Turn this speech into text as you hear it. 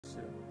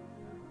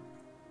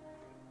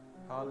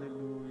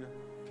Hallelujah.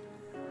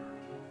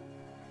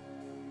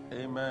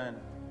 Amen.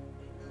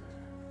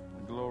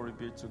 Glory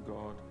be to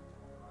God.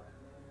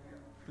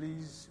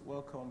 Please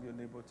welcome your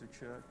neighbor to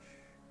church.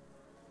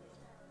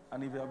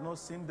 And if you have not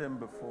seen them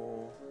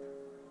before,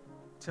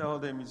 tell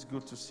them it's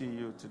good to see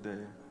you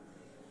today.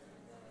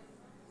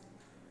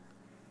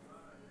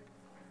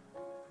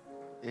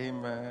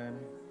 Amen.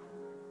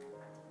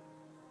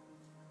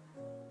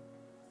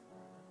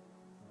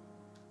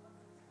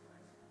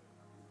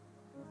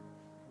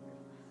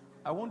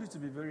 I want you to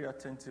be very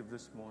attentive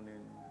this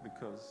morning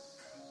because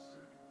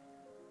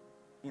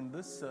in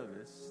this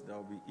service there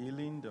will be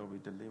healing, there will be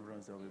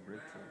deliverance, there will be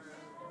breakthroughs.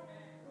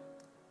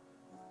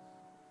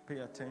 Pay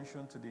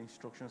attention to the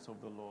instructions of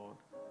the Lord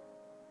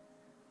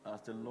as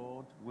the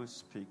Lord will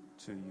speak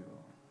to you.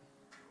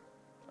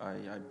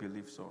 I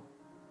believe so.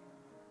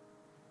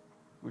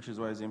 Which is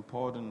why it's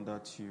important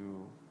that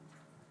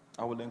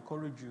I will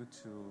encourage you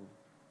to,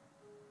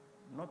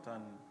 not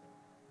an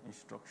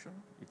instruction,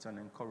 it's an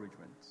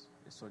encouragement,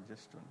 a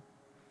suggestion,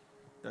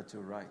 that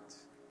you write.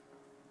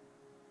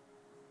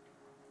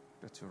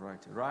 That you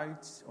write.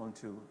 Write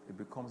until it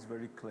becomes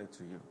very clear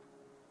to you.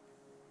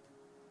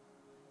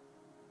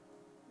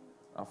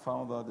 I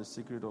found that the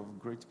secret of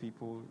great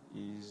people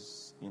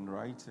is in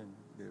writing.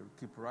 They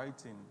keep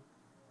writing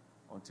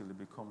until it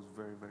becomes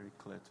very, very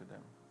clear to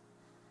them.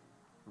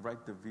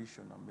 Write the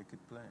vision and make it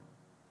plain.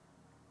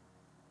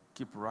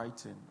 Keep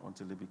writing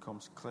until it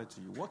becomes clear to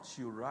you. What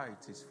you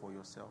write is for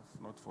yourself,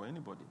 not for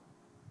anybody.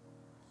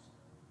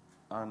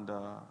 And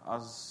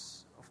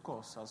as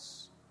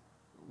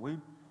we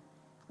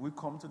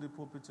come to the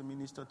pulpit to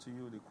minister to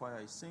you, the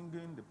choir is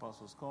singing, the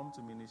pastors come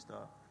to minister,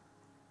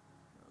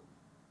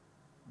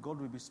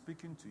 God will be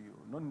speaking to you,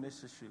 not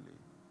necessarily.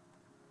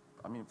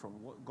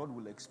 From what God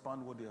will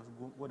expand what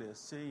they are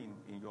saying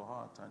in your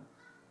heart, and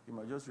you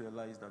might just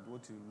realize that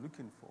what you're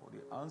looking for,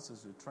 the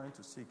answers you're trying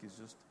to seek, is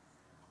just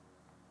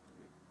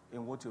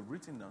in what you've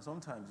written down.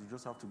 Sometimes you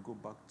just have to go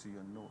back to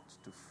your notes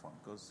to find,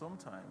 because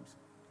sometimes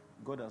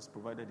God has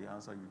provided the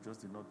answer, you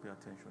just did not pay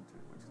attention to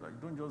it. Which is like,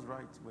 don't just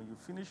write. When you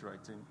finish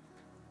writing,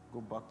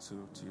 go back to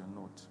your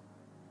note.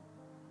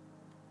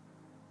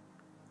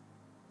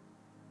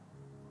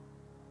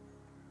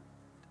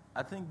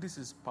 I think this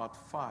is part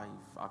 5,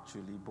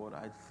 actually, but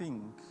I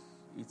think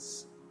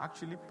it's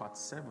actually part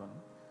 7,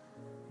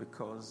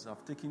 because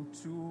I've taken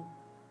 2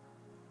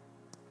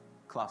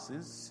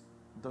 classes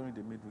during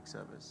the midweek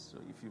service. So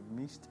if you've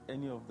missed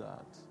any of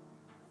that,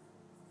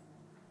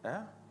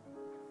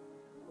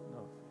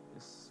 no,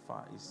 it's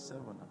 5, it's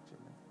 7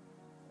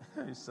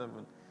 actually. It's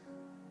 7.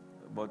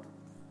 But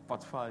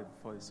part 5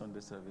 for a Sunday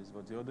service,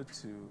 but the other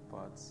 2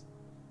 parts,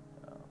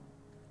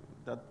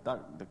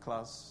 the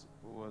class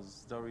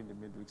was during the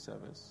midweek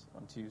service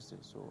on Tuesday.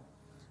 So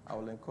I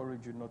will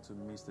encourage you not to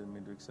miss the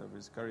midweek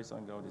service. Carrie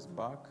Sangout is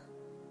back,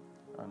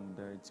 and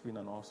it's been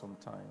an awesome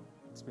time.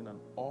 It's been an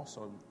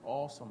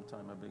awesome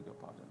time, I beg your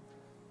pardon.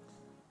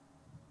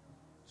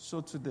 So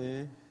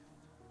today,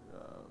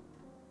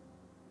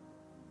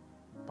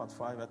 part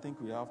 5, I think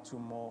we have 2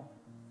 more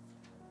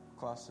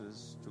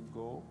classes to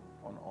go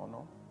on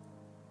honor.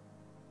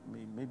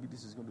 Maybe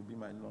this is going to be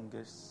my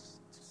longest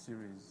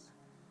series.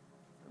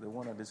 The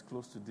one that is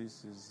close to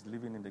this is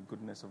Living in the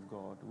Goodness of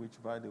God,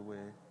 which, by the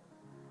way,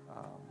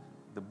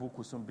 the book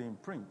will soon be in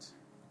print.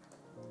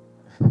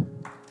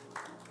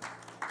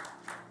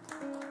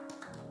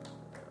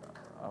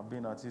 I've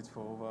been at it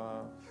for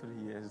over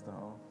 3 years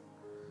now.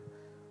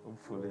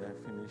 Hopefully I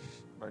finish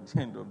by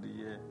the end of the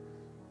year.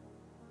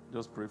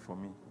 Just pray for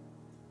me.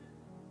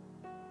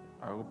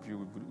 I hope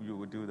you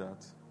will do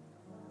that.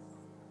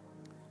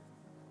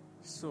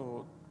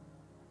 So,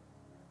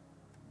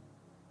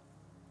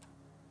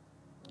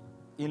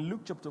 in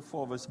Luke chapter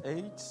 4, verse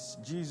 8,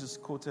 Jesus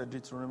quoted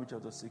Deuteronomy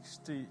chapter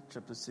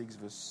 6,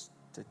 verse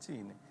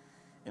 13.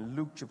 In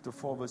Luke chapter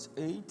 4, verse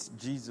 8,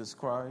 Jesus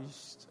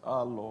Christ,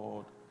 our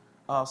Lord,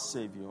 our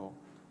Savior,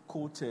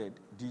 quoted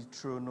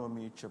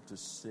Deuteronomy chapter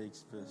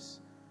 6, verse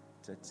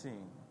 13.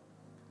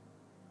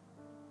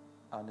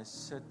 And he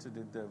said to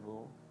the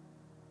devil,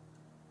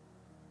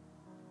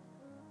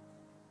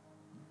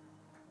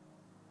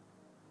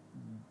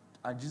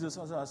 and Jesus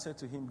answered, said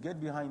to him, "Get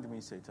behind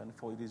me, Satan,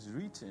 for it is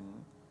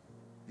written,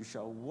 you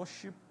shall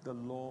worship the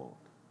Lord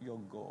your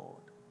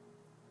God,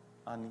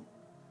 and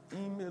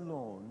him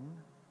alone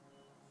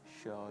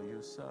shall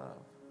you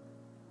serve."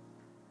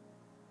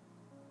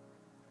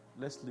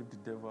 Let's leave the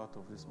devil out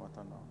of this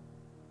matter now.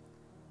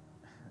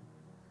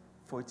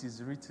 For it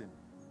is written.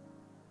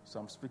 So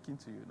I'm speaking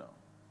to you now.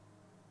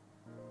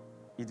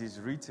 It is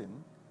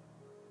written,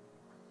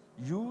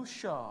 you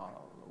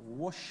shall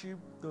worship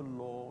the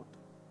Lord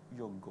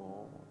your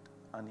God,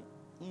 and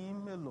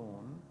him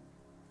alone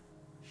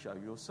shall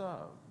you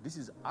serve. This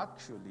is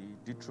actually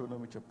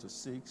Deuteronomy chapter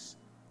 6,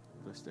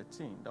 verse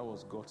 13. That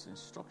was God's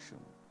instruction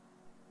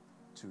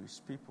to his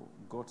people.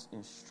 God's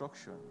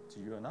instruction to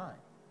you and I.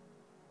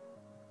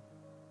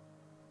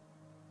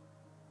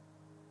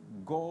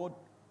 God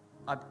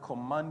had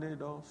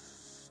commanded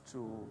us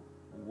to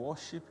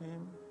worship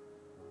him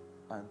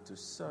and to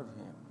serve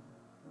him.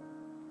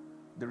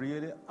 The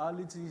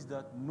reality is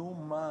that no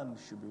man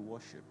should be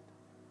worshipped.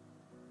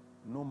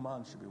 No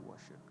man should be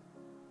worshipped.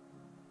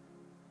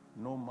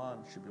 No man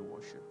should be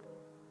worshipped.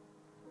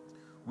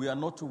 We are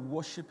not to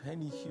worship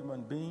any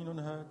human being on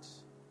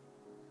earth.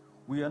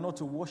 We are not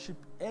to worship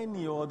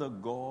any other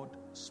God,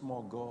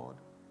 small God.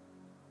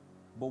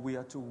 But we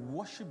are to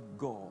worship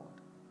God,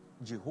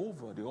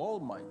 Jehovah the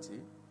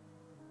Almighty,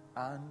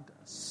 and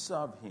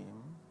serve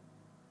Him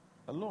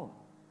alone.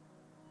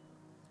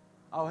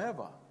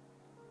 However,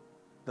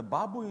 the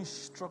Bible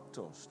instructs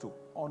us to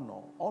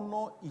honor.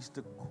 Honor is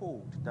the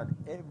code that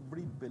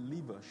every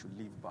believer should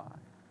live by.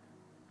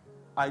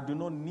 I do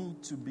not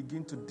need to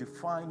begin to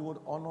define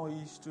what honor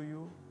is to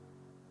you.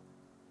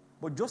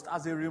 But just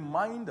as a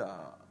reminder,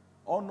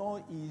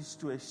 honor is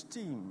to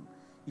esteem,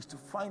 is to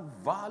find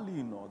value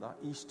in others,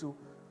 is to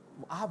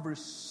have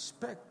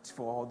respect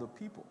for other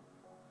people.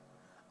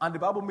 And the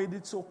Bible made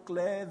it so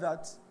clear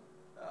that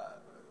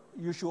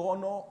you should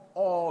honor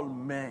all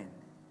men.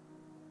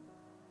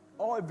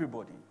 Or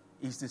everybody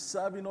is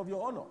deserving of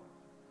your honor.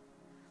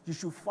 You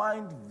should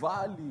find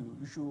value.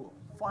 You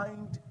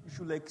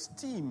should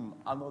esteem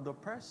another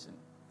person.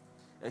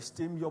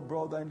 Esteem your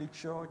brother in the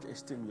church.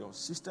 Esteem your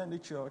sister in the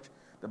church.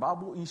 The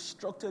Bible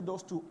instructed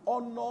us to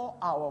honor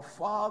our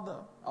father,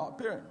 our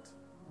parent,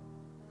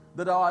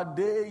 that our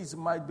days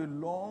might be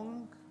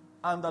long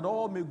and that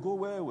all may go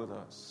well with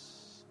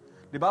us.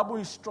 The Bible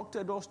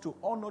instructed us to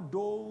honor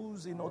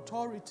those in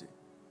authority.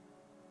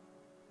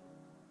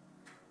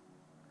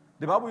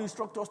 The Bible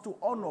instructs us to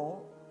honor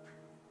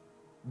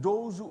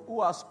those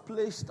who are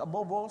placed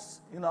above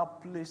us in our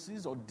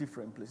places or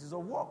different places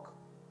of work.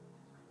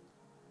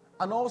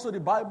 And also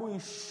the Bible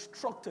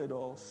instructed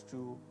us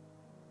to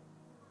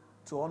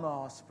honor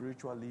our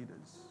spiritual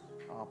leaders,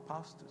 our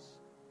pastors.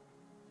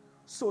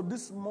 So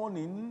this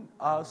morning,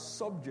 our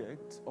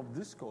subject of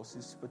discourse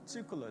is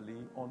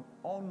particularly on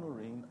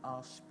honoring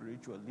our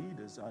spiritual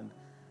leaders. And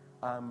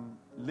I'm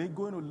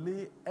going to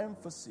lay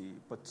emphasis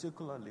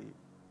particularly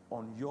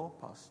on your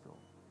pastor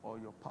or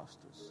your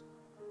pastors.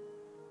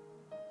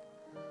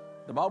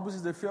 The Bible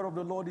says the fear of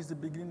the Lord is the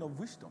beginning of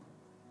wisdom.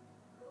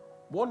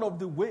 One of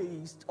the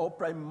ways, or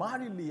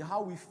primarily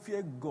how we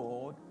fear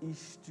God,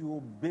 is to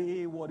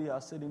obey what He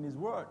has said in His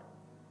Word.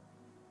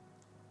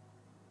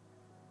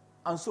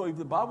 And so if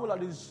the Bible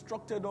had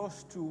instructed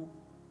us to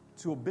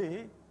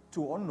obey,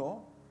 to honor,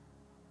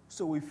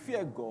 so we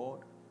fear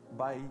God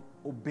by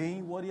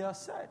obeying what He has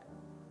said.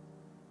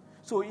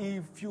 So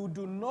if you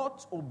do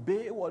not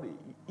obey what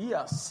He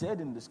has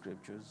said in the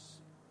Scriptures,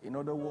 in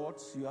other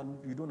words,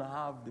 you don't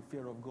have the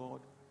fear of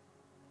God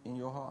in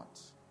your heart.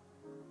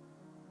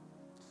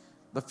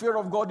 The fear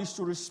of God is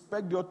to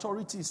respect the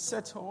authority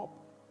set up.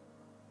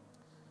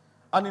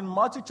 And in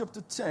Matthew chapter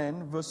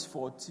 10, verse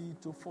 40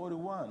 to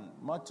 41,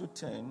 Matthew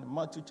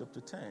chapter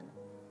 10,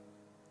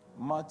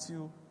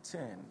 Matthew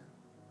 10.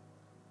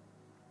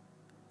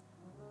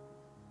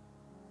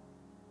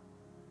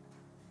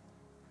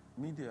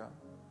 Media.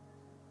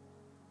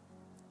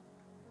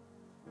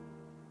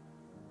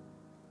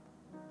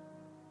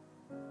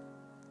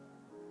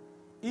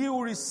 He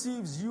who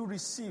receives you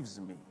receives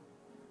me.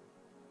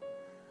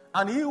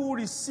 And he who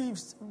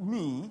receives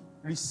me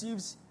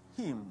receives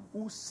him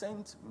who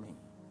sent me.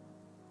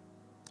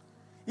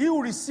 He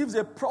who receives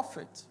a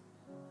prophet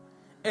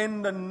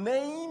in the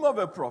name of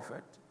a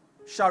prophet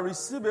shall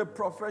receive a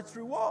prophet's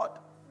reward.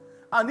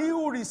 And he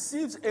who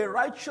receives a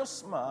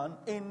righteous man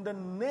in the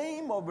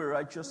name of a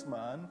righteous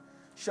man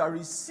shall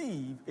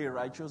receive a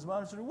righteous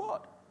man's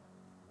reward.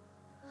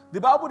 The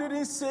Bible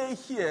didn't say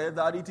here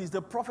that it is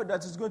the prophet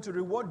that is going to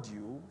reward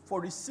you for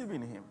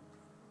receiving him.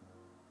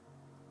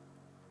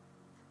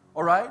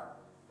 All right?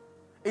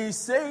 He's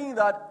saying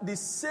that the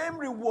same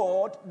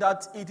reward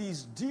that it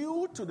is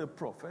due to the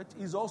prophet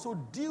is also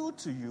due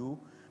to you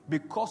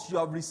because you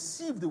have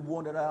received the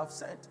one that I have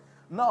sent.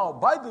 Now,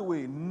 by the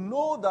way,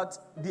 know that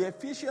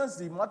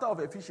the matter of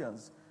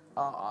Ephesians,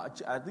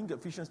 I think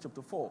Ephesians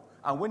chapter 4,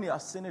 and when he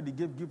ascended, he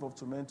gave gift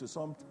to men, to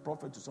some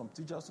prophets, to some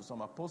teachers, to some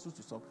apostles,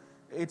 to some...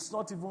 It's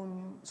not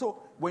even...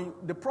 So, when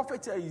the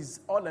prophet here is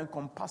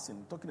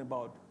all-encompassing, talking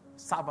about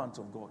servants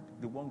of God,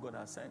 the one God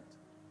has sent.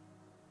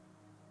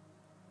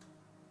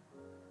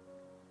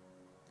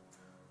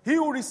 He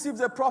who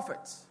receives a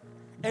prophet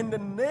in the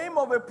name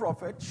of a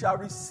prophet shall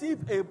receive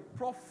a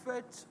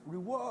prophet's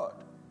reward.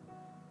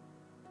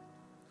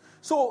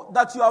 So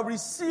that you have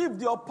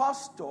received your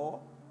pastor,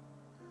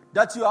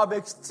 that you have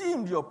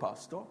esteemed your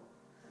pastor,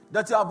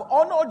 that you have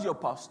honored your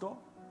pastor,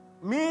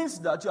 means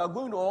that you are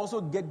going to also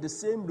get the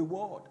same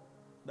reward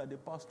that the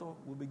pastor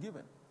will be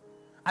given.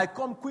 I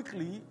come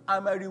quickly,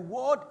 and my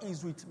reward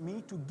is with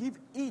me to give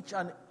each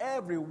and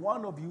every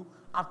one of you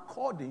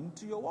according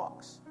to your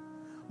works.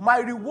 My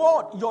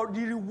reward,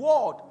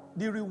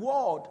 the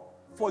reward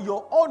for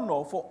your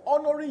honor, for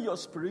honoring your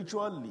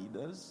spiritual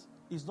leaders,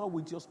 is not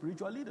with your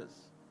spiritual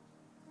leaders.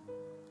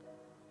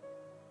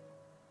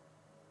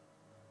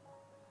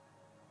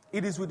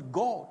 It is with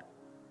God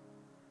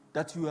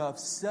that you have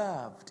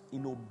served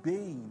in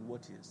obeying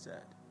what He has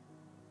said.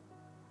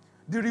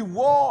 The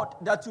reward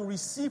that you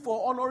receive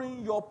for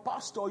honoring your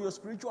pastor, your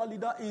spiritual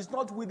leader, is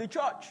not with the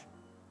church.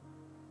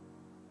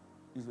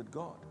 It's with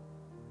God.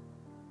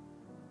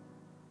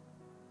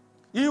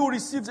 He who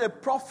receives a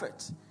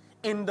prophet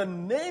in the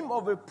name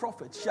of a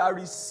prophet shall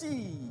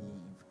receive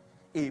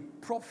a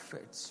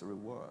prophet's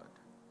reward.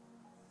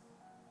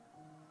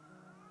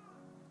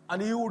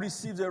 And he who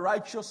receives a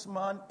righteous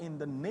man in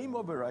the name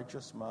of a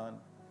righteous man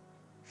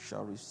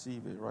shall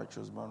receive a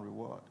righteous man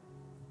reward.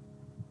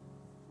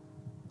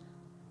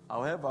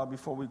 However,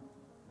 before we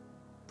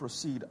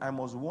proceed, I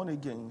must warn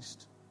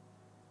against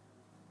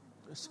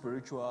a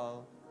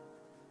spiritual.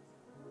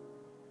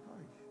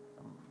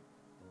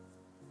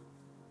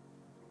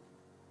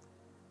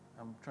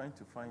 I'm trying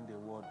to find a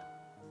word.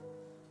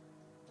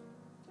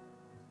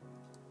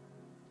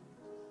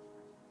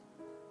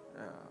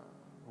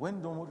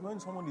 When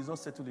someone is not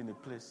settled in a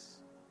place,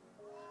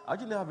 I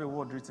actually have a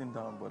word written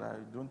down, but I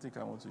don't think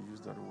I want to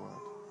use that word.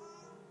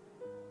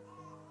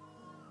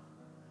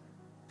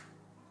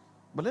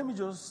 But let me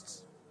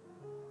just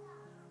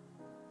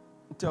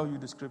tell you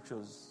the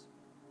scriptures.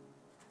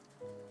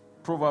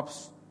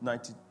 Proverbs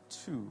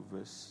 92,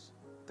 verse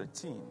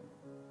 13.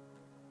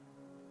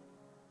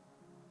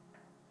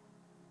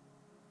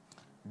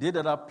 They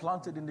that are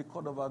planted in the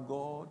court of our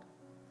God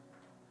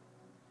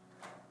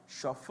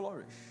shall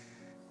flourish.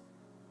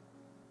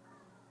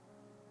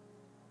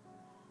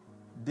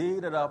 They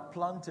that are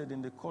planted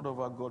in the court of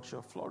our God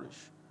shall flourish.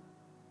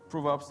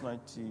 Proverbs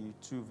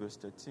 92, verse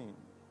 13.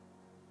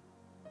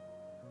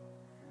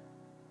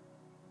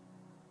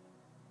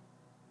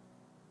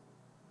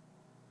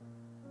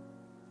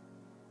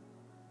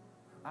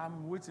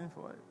 I'm waiting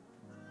for it.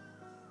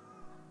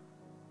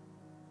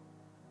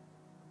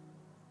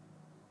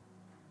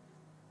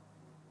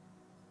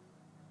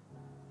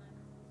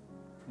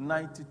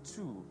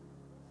 '92.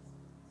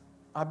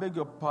 I beg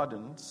your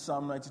pardon.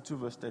 Psalm 92,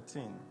 verse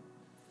 13.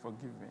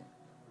 Forgive me.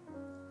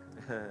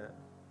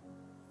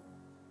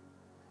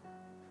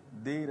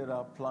 They that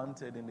are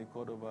planted in the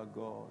court of our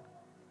God,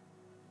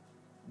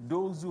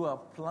 those who are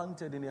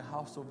planted in the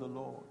house of the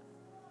Lord,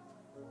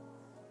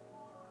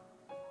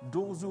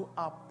 those who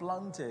are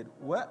planted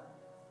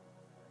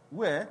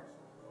where?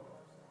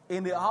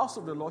 In the house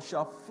of the Lord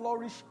shall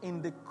flourish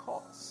in the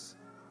courts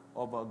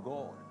of our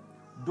God.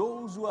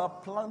 Those who are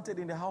planted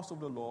in the house of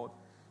the Lord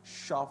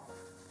shall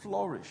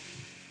flourish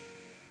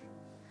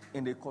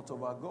in the court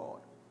of our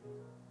God.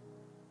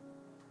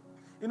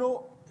 You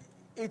know,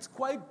 it's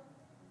quite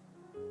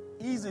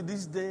easy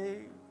this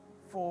day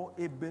for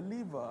a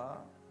believer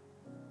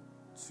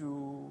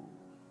to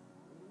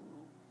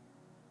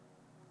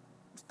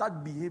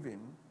start behaving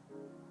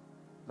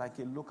like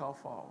a local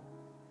fowl.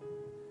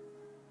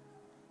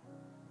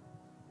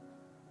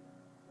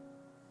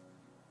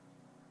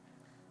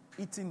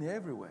 Eating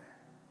everywhere.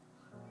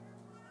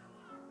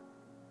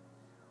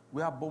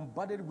 We are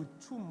bombarded with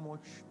too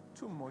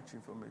much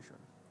information.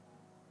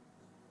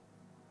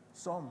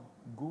 Some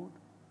good,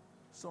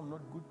 some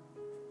not good.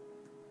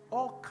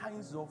 All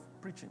kinds of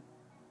preaching.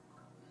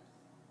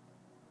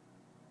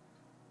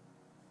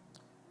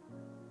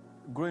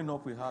 Growing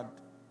up, we had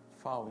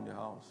fowl in the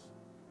house,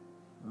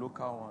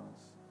 local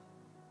ones.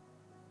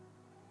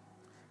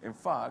 In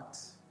fact,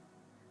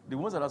 the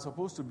ones that are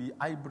supposed to be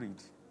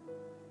hybrid,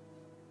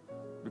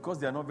 because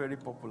they are not very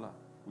popular,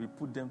 we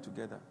put them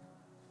together,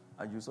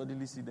 and you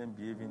suddenly see them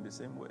behaving the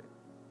same way.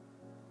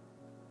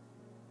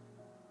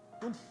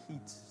 Don't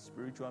eat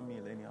spiritual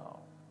meal anyhow.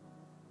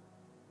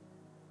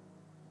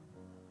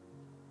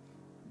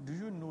 Do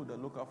you know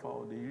that local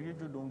fowl, they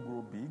usually don't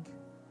grow big?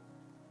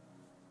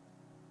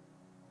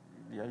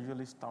 They are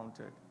usually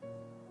stunted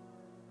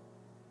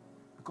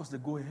because they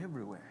go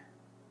everywhere.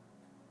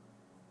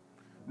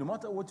 No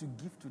matter what you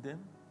give to them,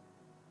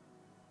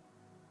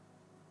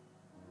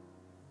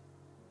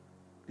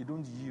 they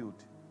don't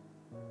yield.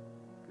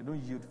 They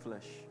don't yield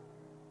flesh.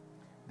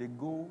 They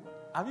go.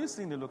 Have you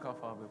seen the local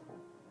fowl before?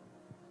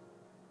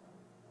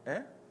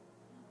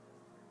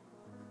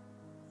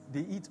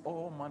 They eat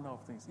all manner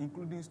of things,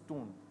 including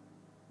stone.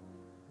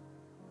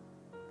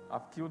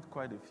 I've killed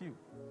quite a few.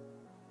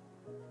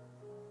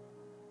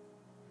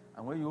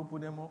 And when you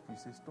open them up, you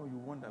say stone, you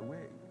wonder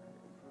where.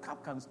 How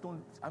can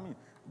stone,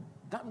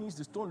 that means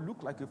the stone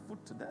look like a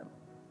foot to them.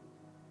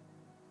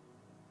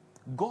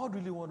 God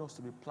really wants us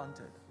to be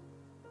planted.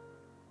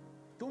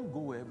 Don't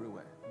go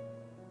everywhere.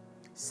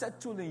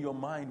 Settle in your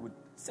mind,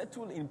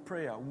 settle in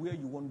prayer where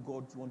you want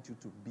God to want you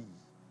to be.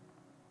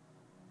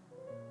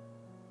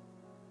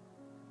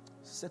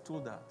 Settle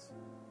that.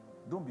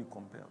 Don't be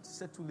compelled.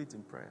 Settle it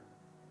in prayer.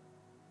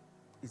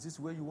 Is this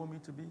where you want me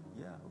to be?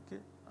 Yeah,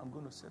 okay. I'm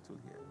going to settle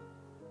here.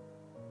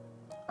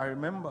 I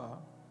remember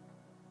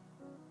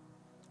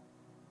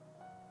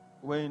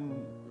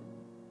when,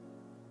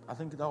 I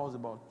think that was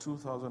about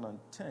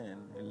 2010,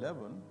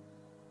 11,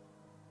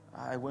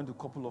 I went to a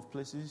couple of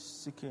places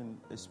seeking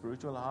a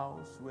spiritual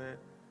house where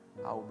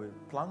I would be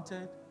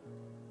planted,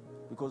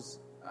 because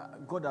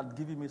God had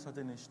given me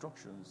certain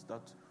instructions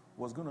that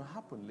was going to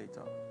happen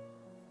later.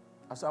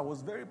 And so I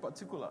was very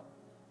particular.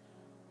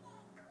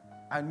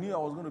 I knew I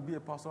was going to be a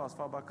pastor as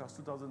far back as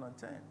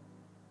 2010.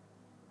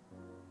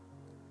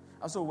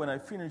 And so when I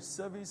finished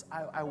service,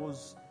 I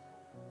was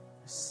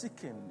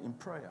seeking in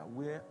prayer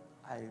where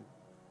I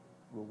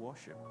will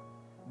worship.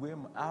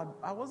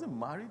 I wasn't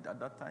married at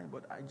that time,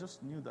 but I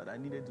just knew that I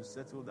needed to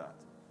settle that.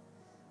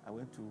 I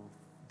went to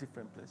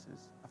different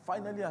places.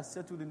 Finally, I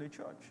settled in the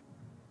church.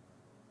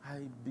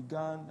 I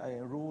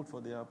enrolled for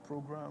their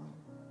program,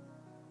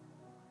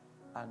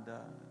 and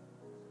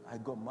I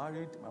got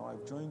married. My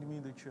wife joined me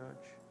in the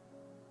church.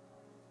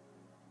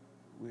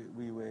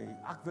 We were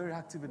very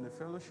active in the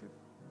fellowship.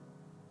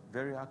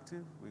 Very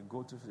active. We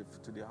go to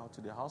the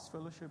house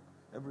fellowship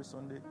every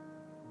Sunday.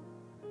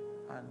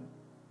 And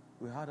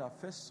we had our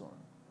first son.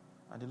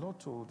 And the Lord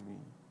told me,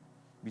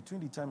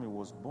 between the time he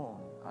was born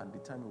and the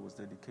time he was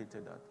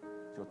dedicated, that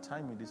your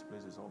time in this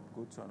place is up.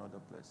 Go to another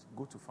place.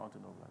 Go to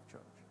Fountain of Life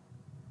Church.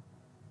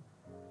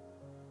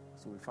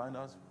 So we find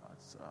out our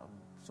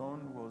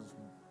son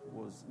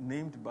was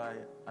named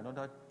by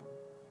another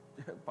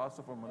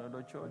pastor from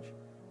another church,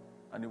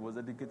 and he was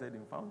dedicated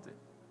in Fountain.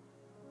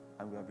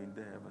 And we have been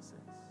there ever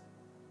since.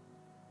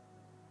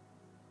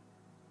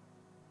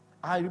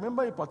 I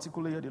remember in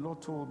particular, the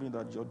Lord told me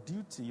that your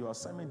duty, your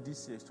assignment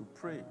this year is to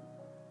pray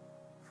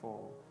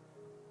for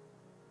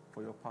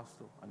your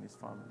pastor and his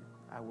family.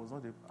 I was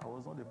not a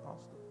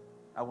pastor.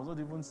 I was not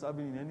even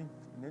serving in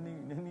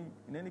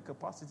any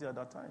capacity at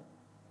that time.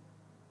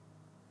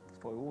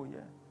 For a whole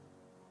year.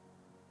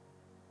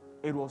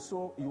 It was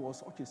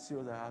such a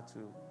serious I had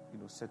to,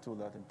 settle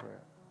that in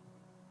prayer.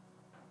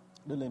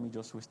 Don't let me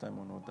just waste time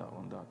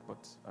on that,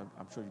 but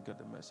I'm sure you get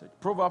the message.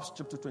 Proverbs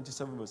chapter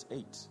 27, verse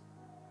 8.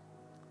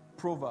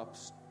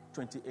 Proverbs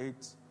 27,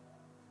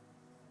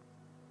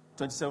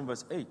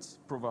 verse 8.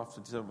 Proverbs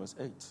 27, verse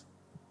 8.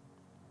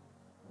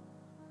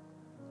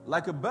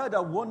 Like a bird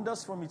that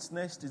wanders from its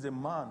nest is a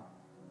man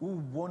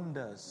who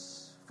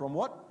wanders from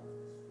what?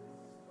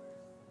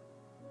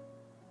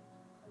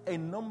 A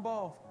number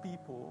of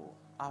people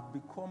have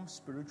become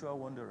spiritual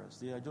wanderers.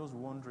 They are just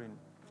wandering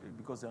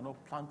because they are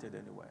not planted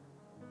anywhere.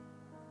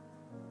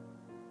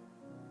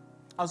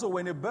 And so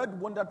when a bird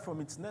wandered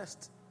from its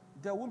nest,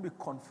 there won't be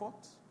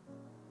comfort.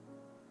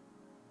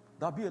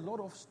 There'll be a lot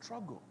of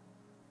struggle.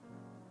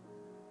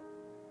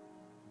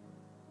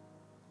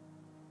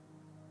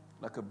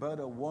 Like a bird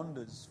that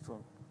wanders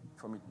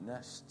from its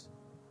nest.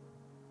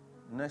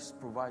 Nest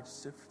provides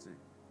safety,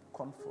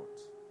 comfort.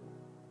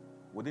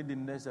 Within the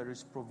nest there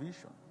is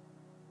provision.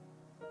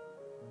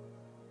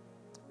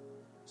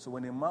 So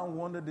when a man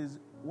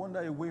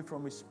wandered away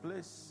from his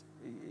place,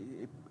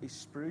 a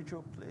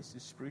spiritual place,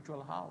 a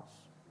spiritual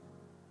house,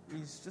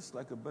 he's just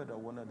like a bird that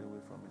wandered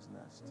away from his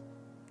nest.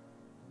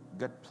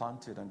 Get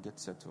planted and get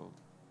settled.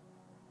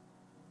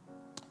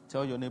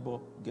 Tell your neighbor,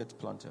 get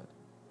planted.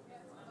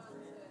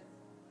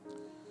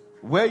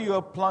 Where you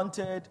are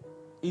planted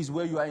is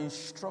where you are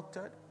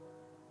instructed.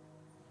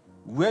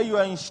 Where you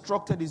are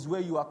instructed is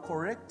where you are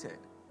corrected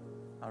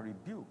and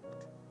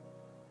rebuked.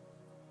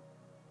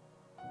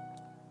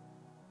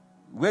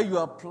 Where you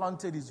are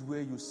planted is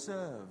where you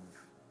serve.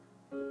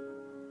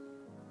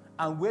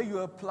 And where you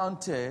are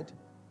planted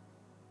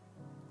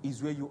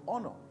is where you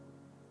honor.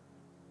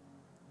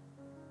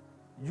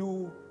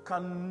 You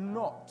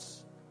cannot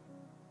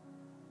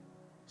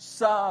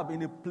serve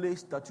in a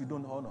place that you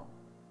don't honor.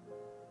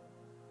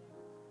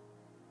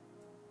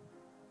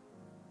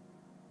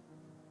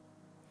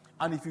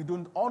 And if you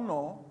don't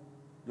honor,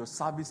 your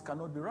service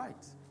cannot be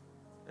right.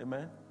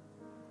 Amen?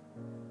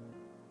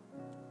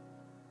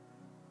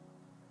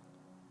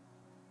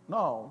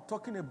 Now,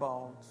 talking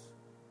about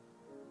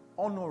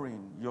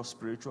honoring your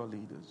spiritual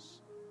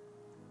leaders.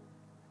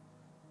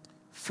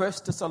 1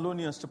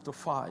 Thessalonians chapter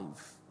 5.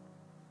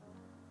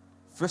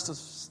 1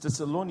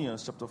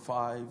 Thessalonians chapter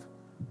 5,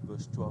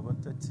 verse 12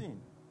 and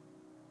 13.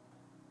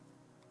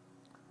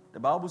 The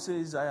Bible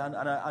says,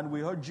 and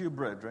we urge you,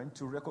 brethren,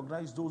 to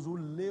recognize those who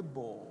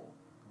labor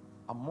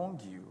among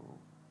you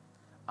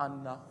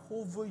and are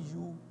over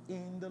you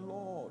in the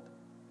Lord.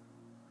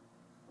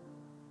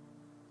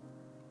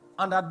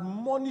 And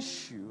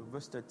admonish you,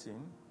 verse 13,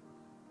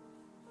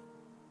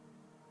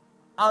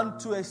 and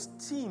to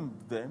esteem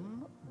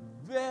them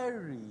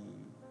very,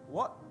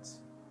 what?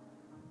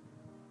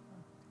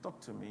 Talk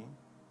to me.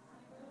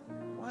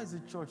 Why is the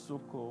church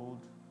so cold?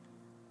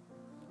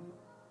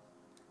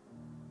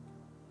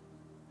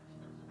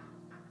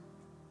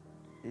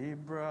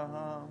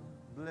 Abraham,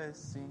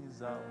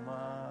 blessings are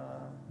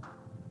mine.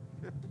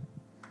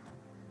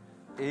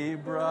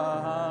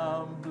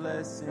 Abraham,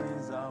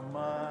 blessings are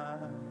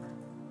mine.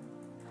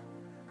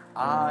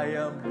 I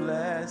am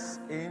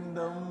blessed in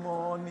the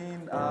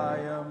morning, I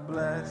am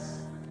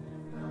blessed.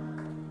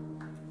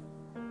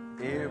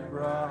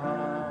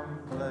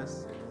 Abraham,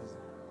 blessings.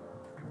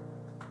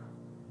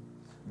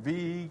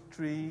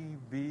 Victory,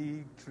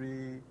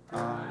 victory,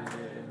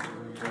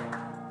 hallelujah,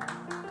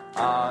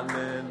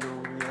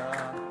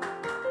 hallelujah,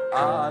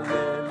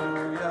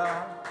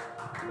 hallelujah,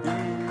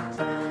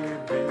 victory,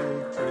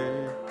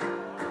 victory.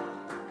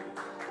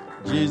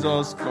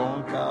 Jesus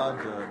conquered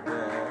the devil.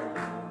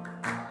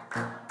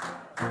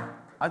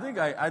 I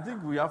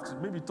think we have to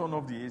maybe turn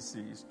off the AC.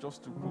 It's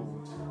just too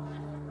cold.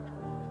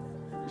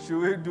 Should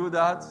we do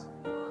that?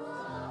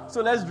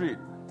 So let's read.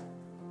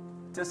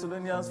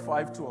 Thessalonians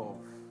 5:12.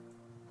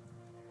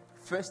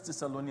 1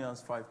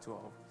 Thessalonians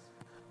 5:12.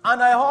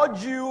 And I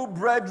urge you,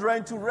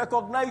 brethren, to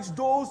recognize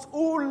those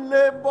who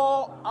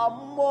labor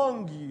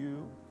among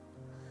you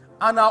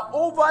and are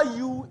over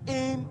you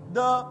in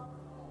the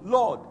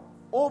Lord.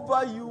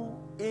 Over you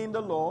in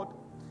the Lord.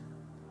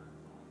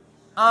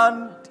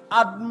 And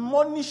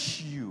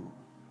admonish you.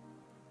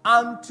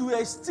 And to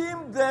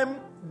esteem them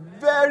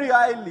very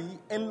highly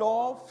in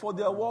love for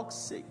their work's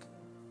sake.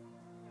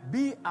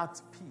 Be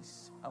at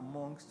peace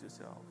amongst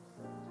yourselves.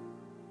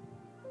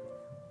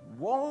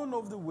 One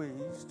of the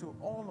ways to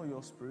honor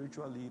your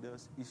spiritual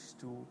leaders is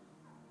to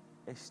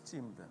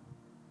esteem them.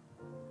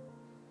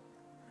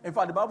 In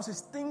fact, the Bible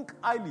says, think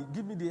highly.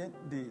 Give me the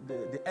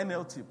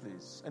NLT,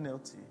 please.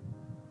 NLT.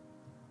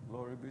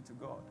 Glory be to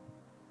God.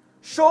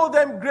 Show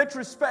them great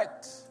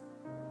respect.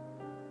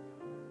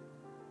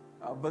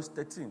 Verse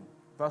 13.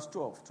 Verse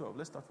 12.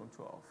 Let's start from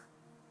 12.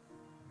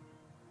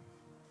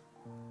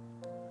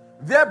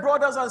 Dear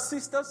brothers and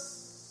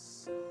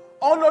sisters,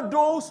 honor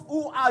those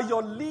who are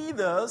your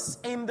leaders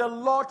in the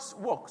Lord's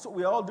work. So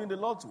we are all doing the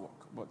Lord's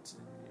work, but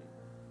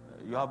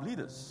you have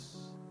leaders.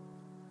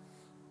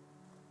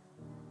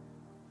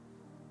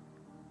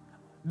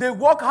 They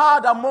work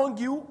hard among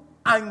you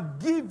and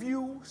give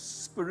you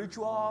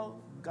spiritual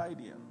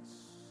guidance.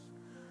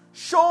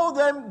 Show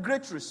them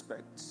great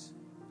respect,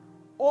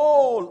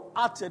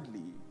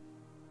 wholeheartedly.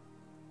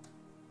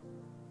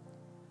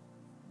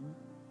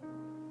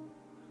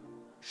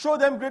 Show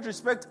them great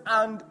respect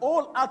and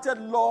wholehearted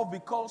love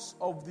because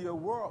of their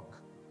work.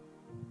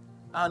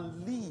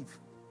 And live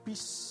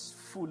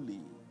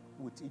peacefully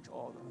with each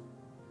other.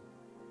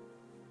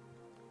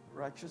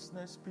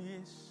 Righteousness,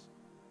 peace,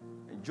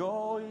 and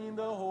joy in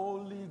the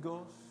Holy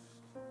Ghost.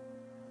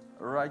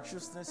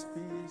 Righteousness,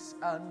 peace,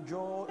 and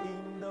joy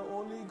in the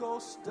Holy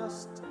Ghost.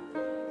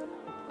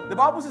 The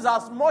Bible says,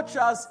 as much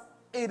as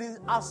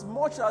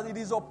it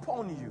is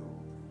upon you,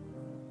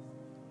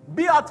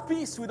 be at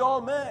peace with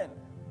all men.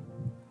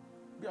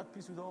 Be at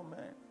peace with all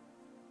men.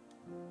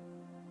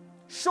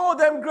 Show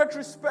them great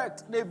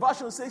respect. The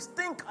version says,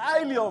 think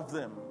highly of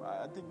them.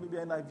 I think maybe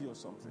NIV or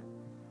something.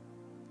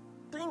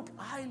 Think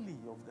highly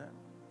of them.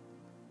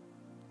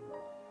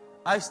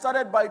 I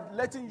started by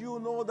letting you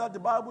know that the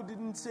Bible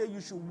didn't say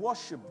you should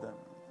worship them.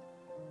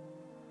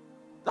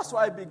 That's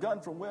why I began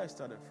from where I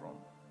started from.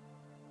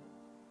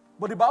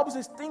 But the Bible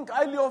says, think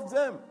highly of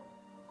them.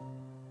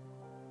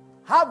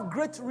 Have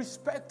great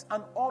respect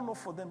and honor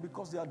for them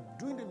because they are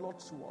doing the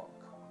Lord's work.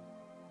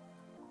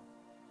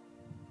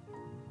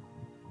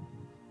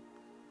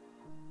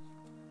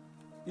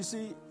 You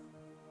see,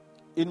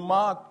 in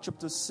Mark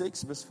chapter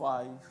 6, verse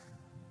 5,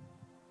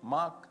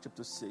 Mark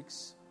chapter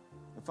 6,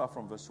 in fact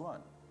from verse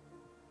 1,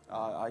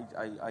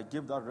 I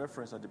gave that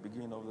reference at the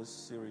beginning of this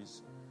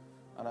series.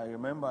 And I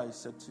remember I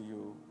said to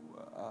you,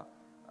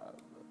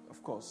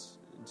 of course,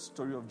 the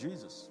story of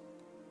Jesus.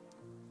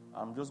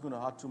 I'm just going to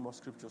add 2 more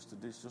scriptures to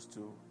this just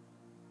to,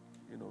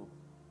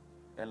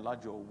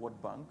 enlarge your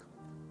word bank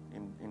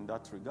in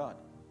that regard.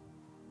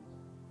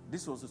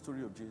 This was the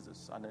story of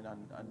Jesus. And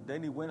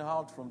then he went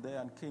out from there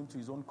and came to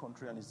his own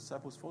country, and his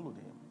disciples followed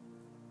him.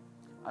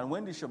 And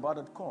when the Shabbat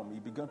had come, he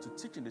began to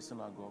teach in the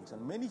synagogues.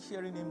 And many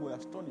hearing him were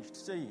astonished,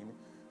 saying,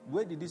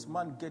 where did this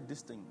man get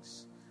these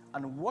things?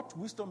 And what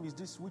wisdom is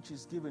this which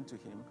is given to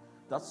him,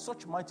 that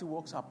such mighty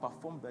works are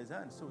performed by his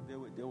hands? So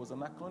there was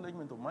an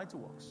acknowledgement of mighty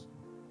works.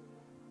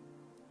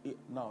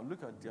 Now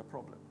look at their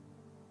problem.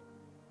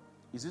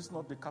 Is this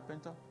not the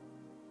carpenter,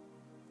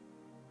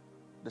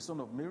 the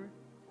son of Mary,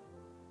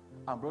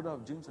 and brother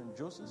of James and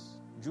Joseph,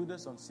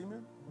 Judas and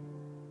Simeon?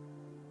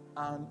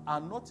 And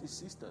are not his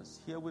sisters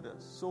here with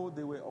us? So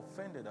they were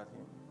offended at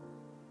him.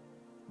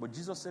 But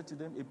Jesus said to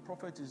them, a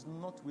prophet is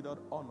not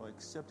without honor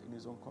except in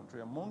his own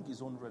country, among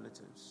his own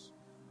relatives,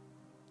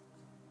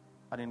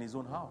 and in his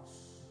own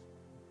house.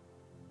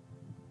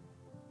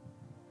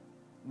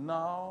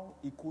 Now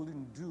he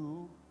couldn't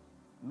do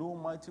no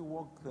mighty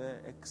work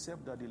there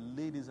except that he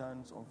laid his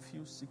hands on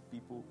few sick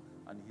people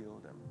and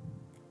healed them.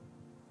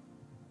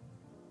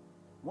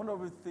 One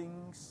of the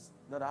things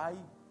that I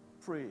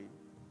pray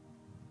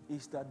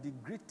is that the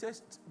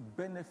greatest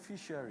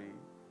beneficiary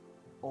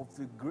of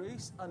the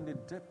grace and the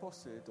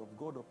deposit of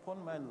God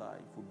upon my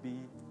life will be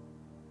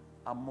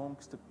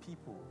amongst the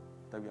people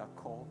that we are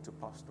called to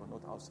pastor,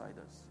 not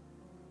outsiders.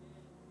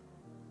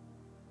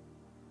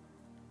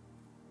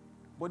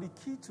 But the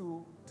key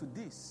to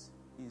this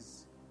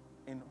is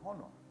in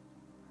honor.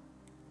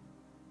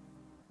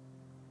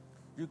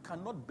 You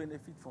cannot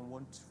benefit from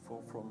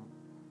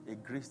a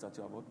grace that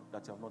you have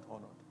not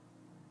honored.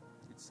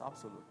 It's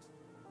absolute.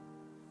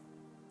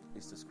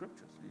 It's the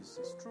scriptures.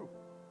 It's true.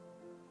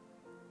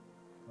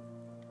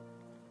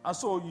 And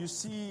so you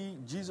see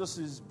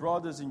Jesus'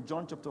 brothers in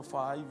John chapter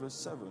 5, verse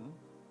 7.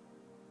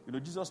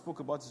 Jesus spoke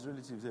about his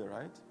relatives there,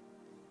 right?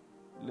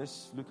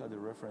 Let's look at the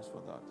reference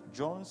for that.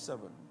 John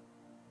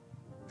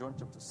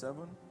chapter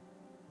 7.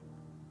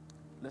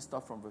 Let's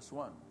start from verse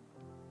 1.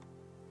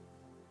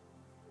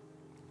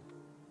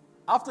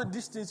 After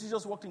these things,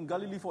 Jesus walked in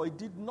Galilee, for he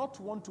did not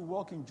want to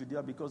walk in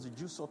Judea because the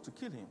Jews sought to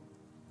kill him.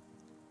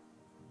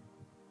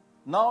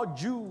 Now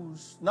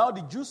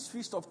the Jews'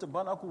 feast of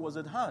tabernacle was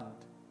at hand.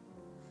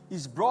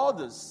 His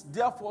brothers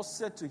therefore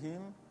said to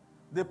him,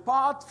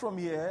 depart from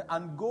here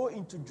and go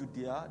into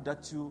Judea,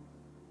 that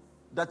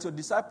your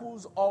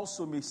disciples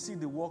also may see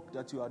the work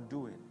that you are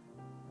doing.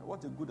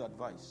 What a good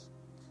advice.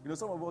 You know,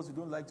 some of us, we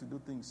don't like to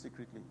do things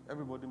secretly.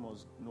 Everybody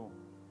must know.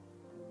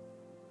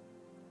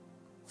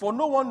 For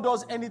no one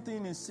does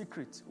anything in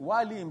secret,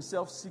 while he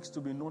himself seeks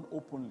to be known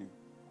openly.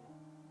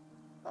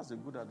 That's a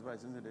good advice,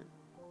 isn't it?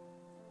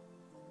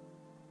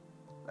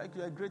 Like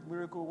you're a great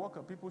miracle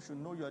worker, people should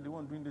know you are the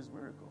one doing this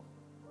miracle.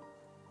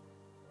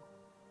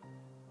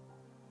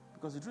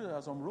 Because the truth is, there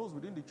are some roles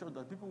within the church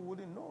that people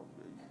wouldn't know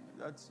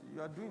that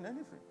you are doing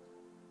anything.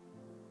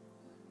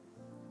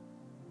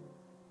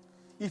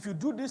 If you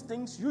do these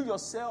things, you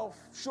yourself,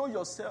 show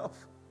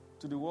yourself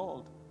to the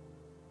world.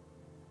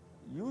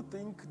 You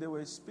think they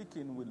were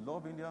speaking with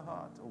love in their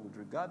heart or with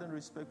regard and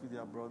respect with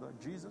their brother,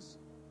 Jesus?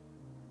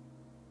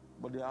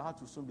 But their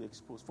heart will soon be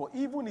exposed. For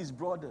even his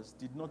brothers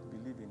did not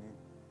believe in him.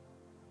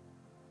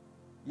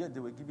 Yet they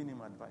were giving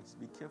him advice.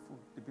 Be careful,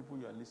 the people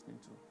you are listening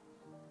to.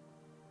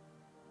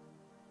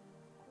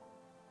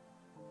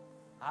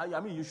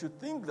 I mean, you should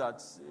think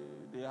that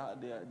they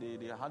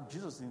had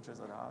Jesus'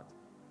 interest at heart.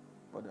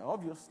 But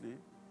obviously,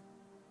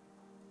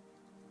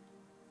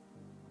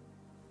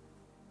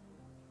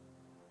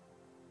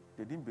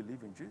 they didn't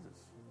believe in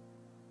Jesus.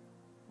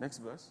 Next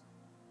verse.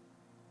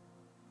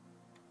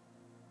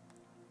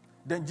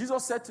 Then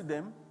Jesus said to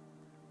them,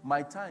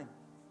 my time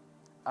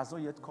has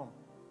not yet come,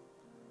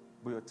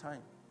 but your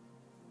time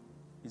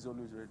is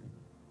always ready.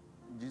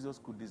 Jesus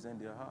could discern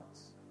their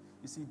hearts.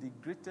 You see, the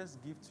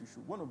greatest gift you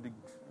should,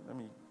 let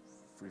me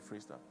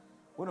rephrase that.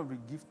 One of the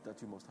gifts that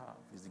you must have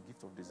is the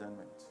gift of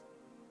discernment.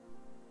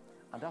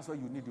 And that's why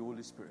you need the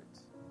Holy Spirit.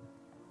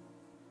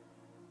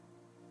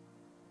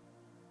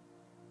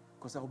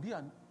 Because there will be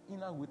an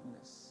inner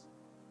witness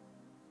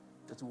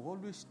that will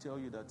always tell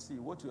you that, see,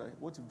 what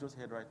you've just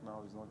heard right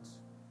now is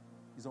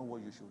not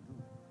what you should do.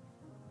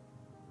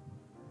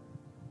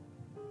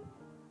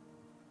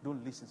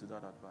 Don't listen to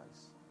that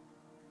advice.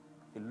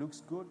 It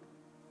looks good,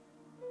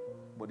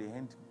 but the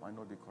end might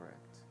not be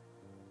correct.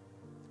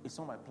 It's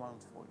not my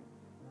plans for you.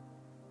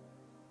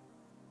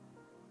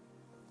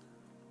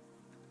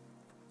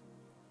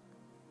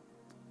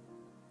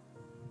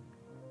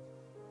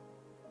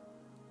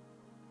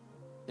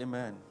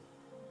 Amen.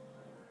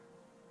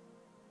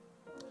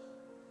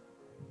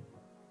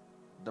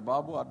 The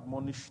Bible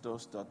admonished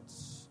us that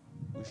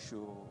we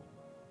should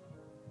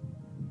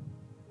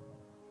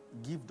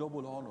give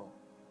double honor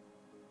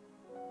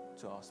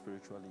to our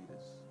spiritual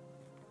leaders.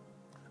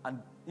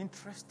 And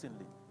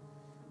interestingly,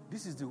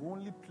 this is the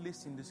only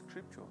place in the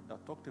scripture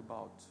that talked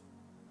about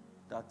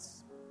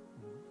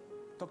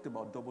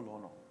double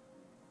honor.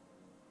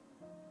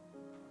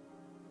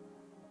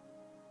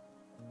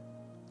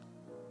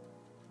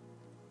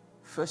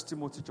 First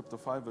Timothy chapter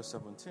 5 verse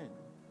 17.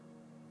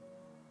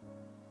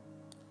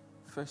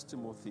 1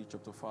 Timothy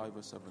chapter 5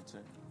 verse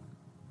 17.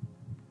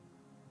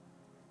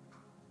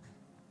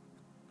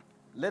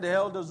 Let the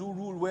elders who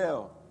rule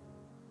well,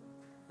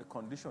 a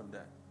condition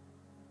there.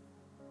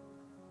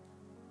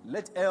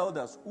 Let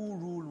elders who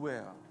rule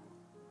well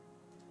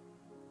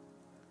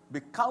be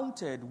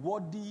counted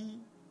worthy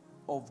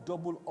of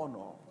double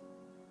honor,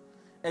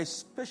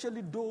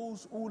 especially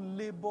those who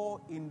labor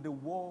in the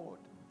word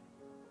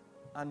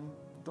and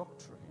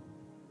doctrine.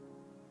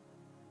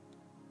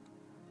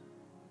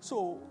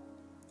 So,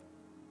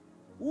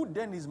 who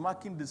then is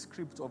marking the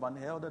script of an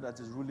elder that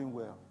is ruling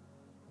well?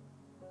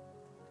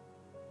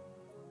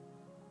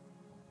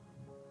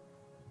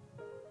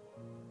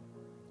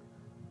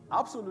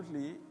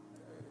 Absolutely,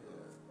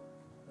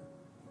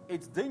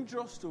 it's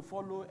dangerous to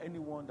follow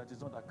anyone that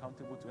is not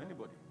accountable to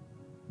anybody.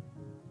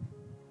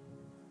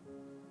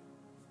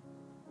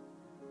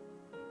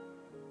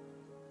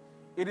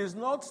 It is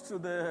not to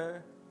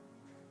the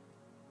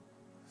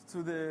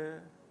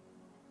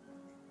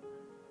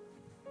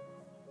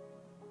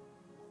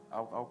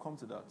I'll come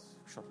to that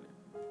shortly.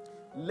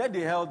 Let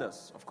the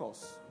elders, of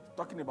course,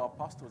 talking about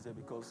pastors here,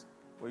 because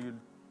when you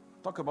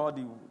talk about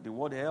the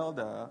word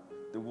elder,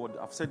 the word,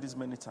 I've said this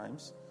many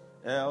times,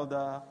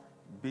 elder,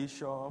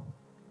 bishop,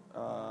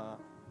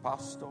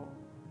 pastor,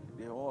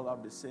 they all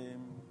have the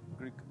same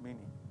Greek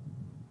meaning.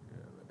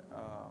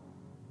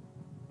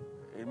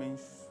 It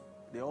means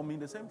they all mean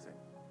the same thing.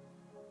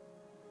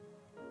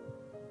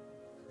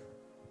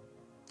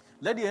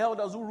 Let the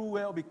elders who rule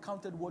well be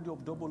counted worthy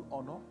of double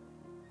honor,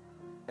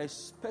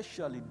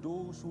 especially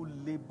those who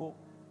labor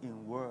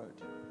in word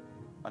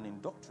and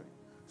in doctrine.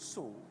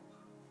 So,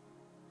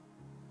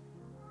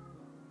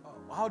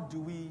 how do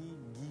we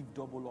give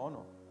double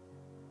honor?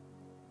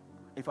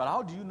 In fact,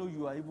 how do you know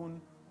you are even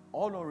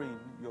honoring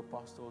your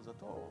pastors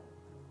at all?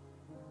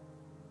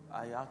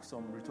 I asked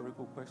some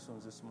rhetorical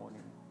questions this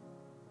morning.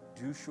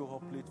 Do you show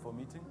up late for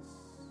meetings?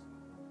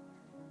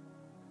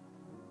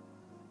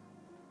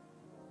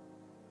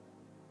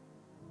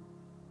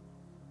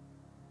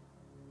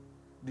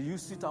 Do you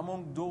sit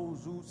among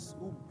those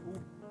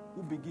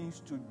who begins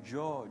to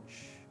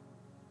judge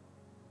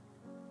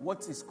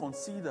what is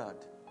considered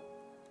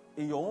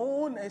in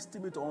your own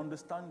estimate or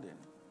understanding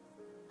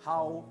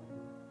how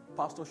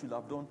pastor should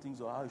have done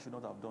things or how he should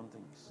not have done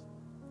things?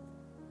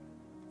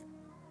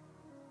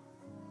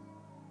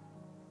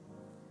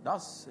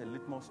 That's a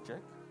litmus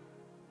check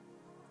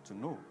to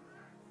know.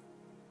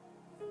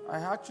 I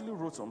actually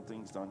wrote some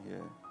things down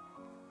here.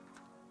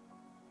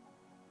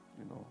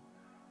 You know.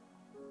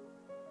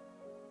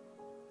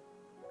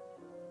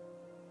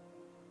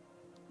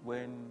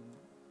 When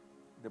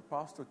the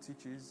pastor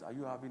teaches, are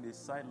you having a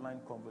sideline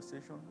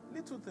conversation?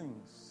 Little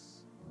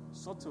things.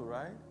 Subtle,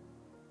 right?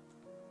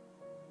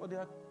 But they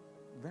are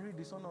very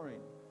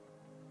dishonoring.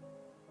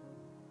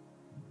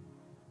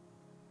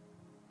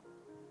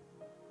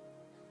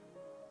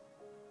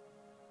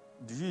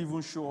 Do you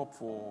even show up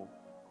for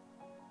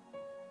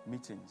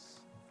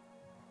meetings?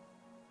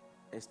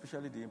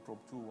 Especially the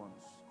impromptu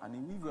ones. And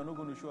if you're not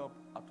going to show up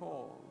at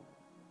all,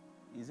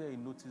 is there a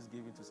notice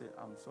given to say,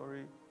 I'm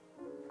sorry,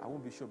 I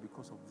won't be sure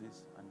because of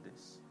this and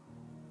this?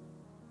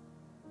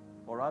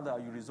 Or rather,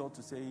 you resort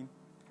to saying,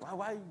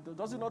 why?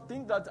 Does he not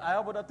think that I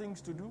have other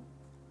things to do?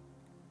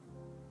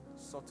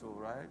 Subtle,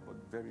 right? But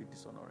very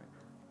dishonoring.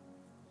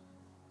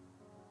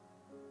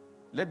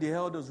 Let the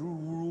elders who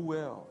rule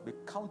well be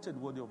counted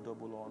worthy of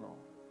double honor,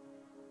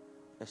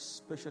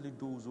 especially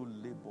those who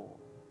labor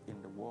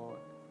in the word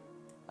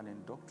and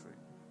in doctrine.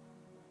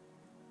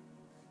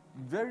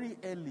 Very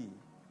early,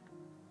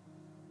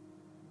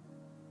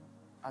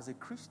 as a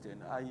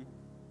Christian,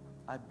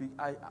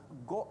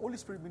 God, Holy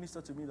Spirit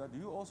ministered to me that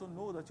you also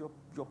know that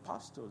your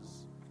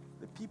pastors,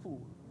 the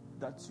people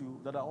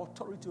that are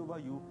authority over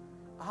you,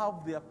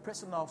 have their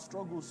personal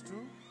struggles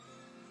too.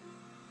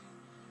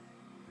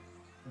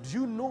 Do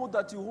you know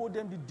that you hold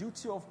them the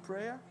duty of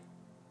prayer?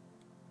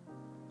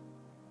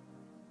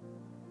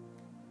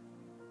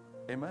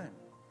 Amen.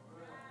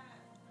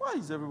 Why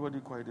is everybody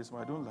quiet this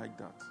morning? I don't like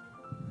that.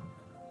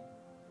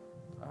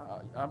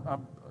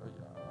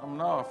 I'm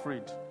now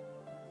afraid.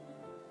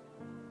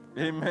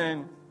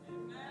 Amen.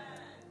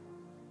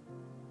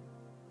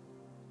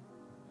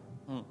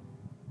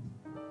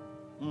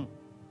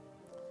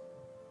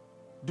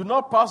 Do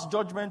not pass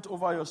judgment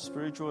over your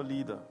spiritual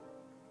leader.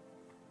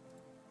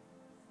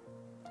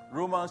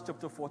 Romans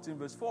chapter 14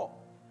 verse 4.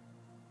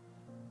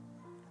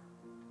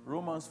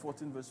 Romans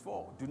 14 verse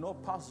 4. Do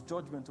not pass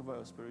judgment over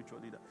your spiritual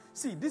leader.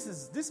 See,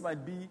 this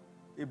might be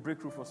a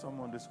breakthrough for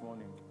someone this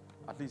morning.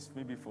 At least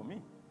maybe for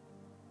me.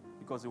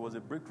 Because it was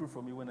a breakthrough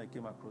for me when I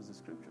came across the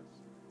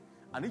scriptures.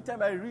 And each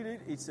time I read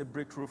it, it's a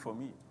breakthrough for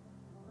me.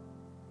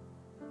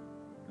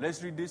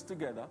 Let's read this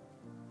together.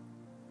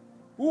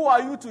 Who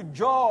are you to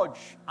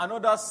judge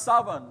another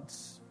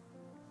servant?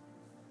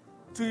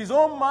 To his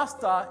own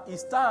master he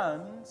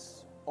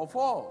stands or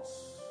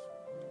falls.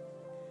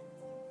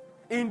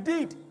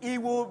 Indeed, he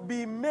will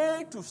be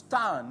made to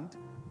stand,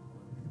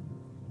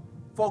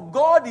 for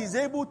God is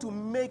able to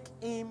make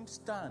him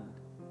stand.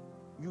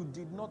 You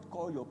did not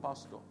call your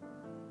pastor.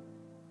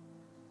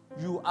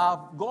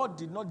 God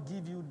did not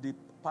give you the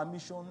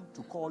permission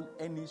to call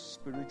any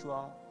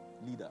spiritual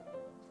leader.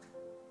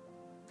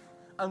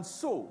 And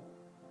so,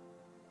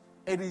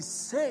 it is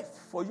safe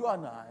for you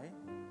and I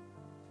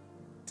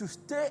to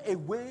stay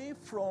away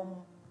from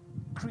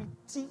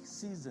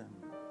criticism.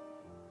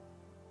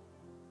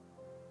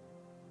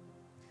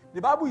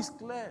 The Bible is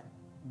clear,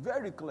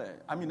 very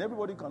clear. I mean,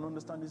 everybody can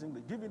understand this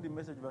English. Give me the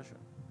Message version.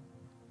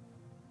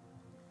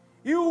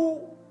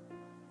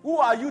 Who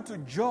are you to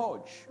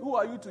judge? Who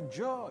are you to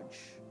judge?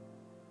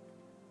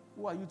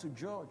 Who are you to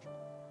judge?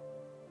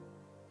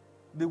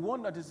 The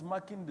one that is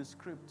marking the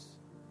script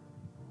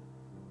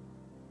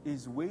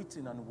is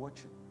waiting and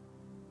watching.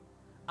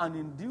 And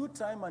in due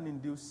time and in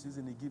due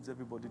season, he gives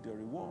everybody their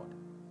reward.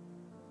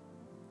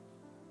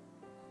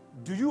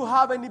 Do you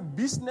have any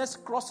business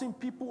crossing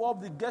people off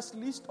the guest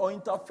list or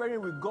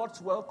interfering with God's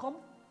welcome?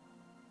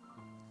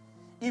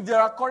 If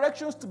there are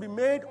corrections to be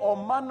made or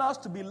manners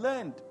to be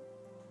learned,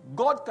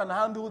 God can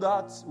handle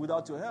that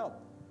without your help.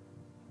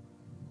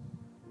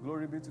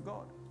 Glory be to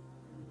God.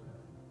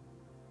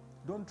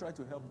 Don't try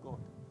to help God.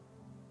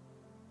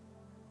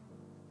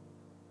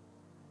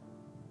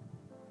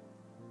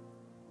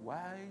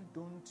 Why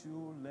don't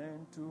you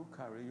learn to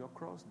carry your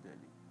cross daily?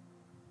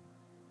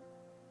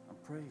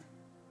 And pray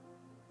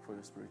for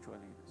your spiritual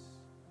leaders.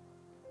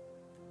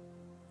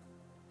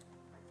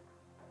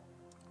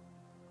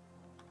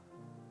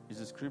 Is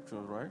the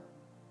scripture right?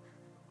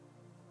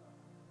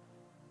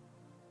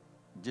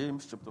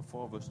 James chapter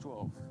 4 verse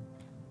 12.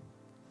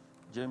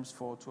 James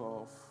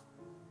 4:12.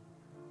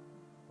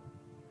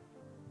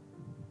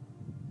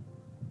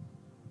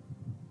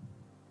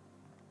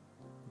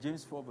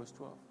 James 4 verse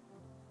 12.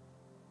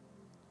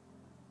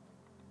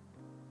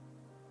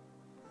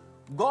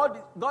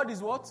 God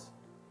is what?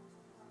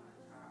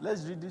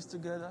 Let's read this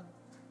together.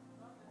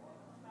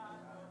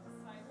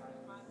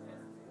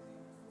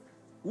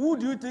 Who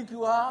do you think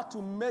you are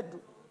to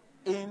meddle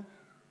in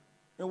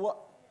what?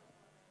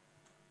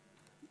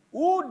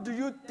 Who do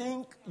you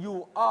think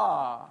you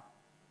are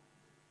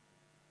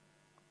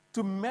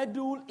to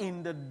meddle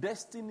in the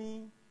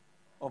destiny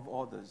of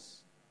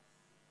others.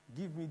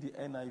 Give me the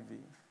NIV.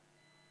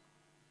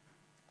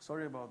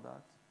 Sorry about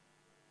that.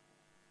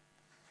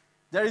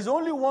 There is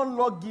only one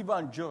lawgiver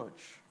and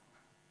judge,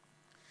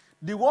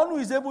 the one who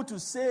is able to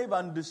save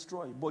and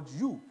destroy. But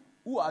you,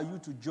 who are you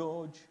to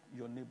judge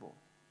your neighbor?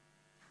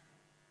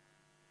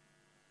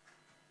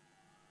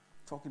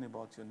 Talking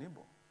about your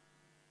neighbor.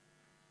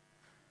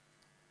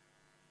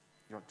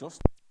 You're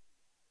just...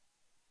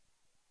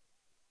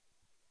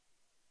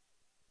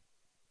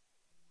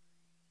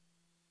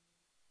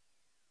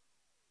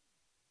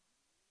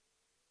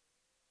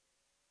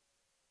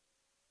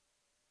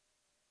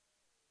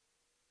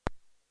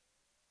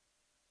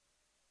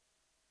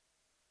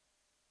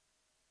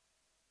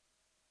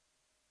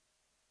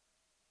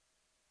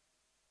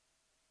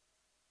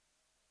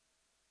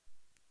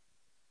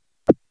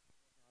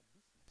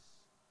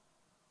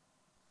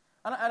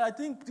 And I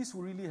think this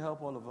will really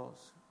help all of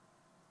us.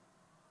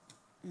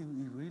 It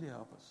will really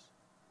help us.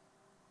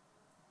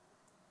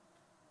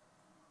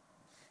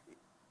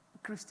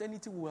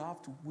 Christianity we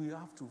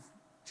have to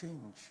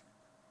change.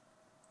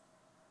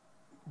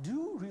 Do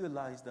you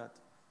realize that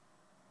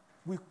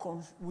we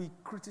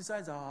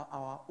criticize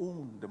our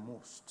own the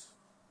most?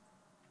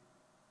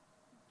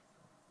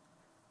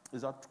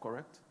 Is that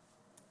correct?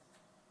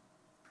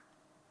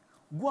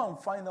 Go and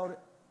find out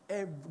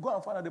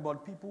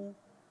about people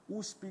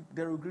who speak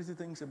derogatory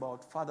things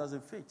about fathers in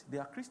faith. They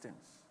are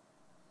Christians.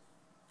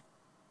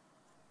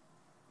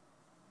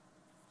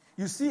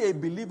 You see a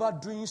believer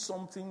doing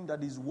something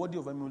that is worthy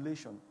of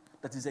emulation,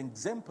 that is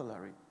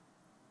exemplary,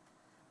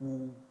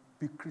 will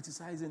be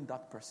criticizing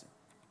that person.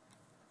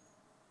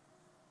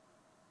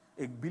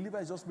 A believer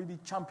is just maybe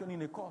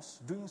championing a cause,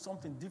 doing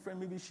something different.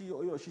 Maybe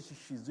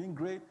she's doing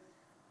great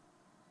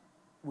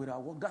with her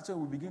work. That's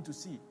when we begin to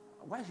see,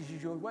 why is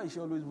she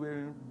always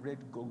wearing red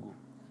gogo?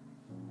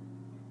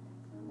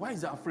 Why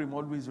is her frame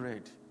always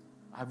red?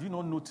 Have you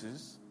not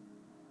noticed?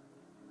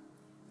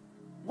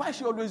 Why is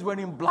she always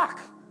wearing black?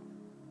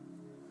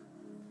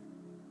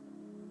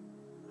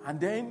 And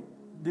then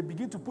they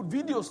begin to put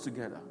videos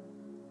together.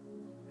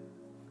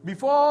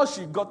 Before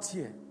she got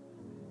here,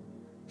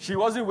 she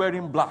wasn't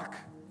wearing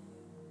black.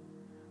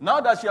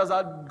 Now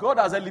that God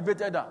has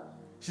elevated her,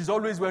 she's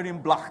always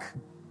wearing black.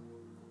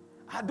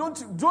 Don't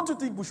you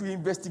think we should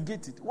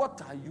investigate it?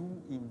 What are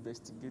you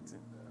investigating?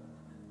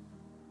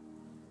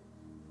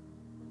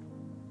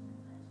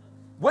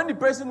 When the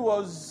person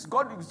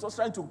God was just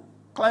trying to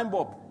climb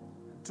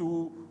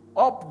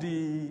up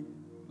the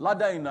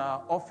ladder in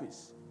her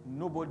office,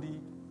 nobody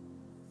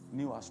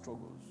knew her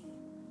struggles.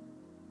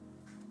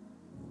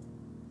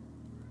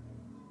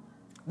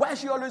 Why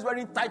is she always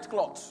wearing tight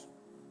clothes?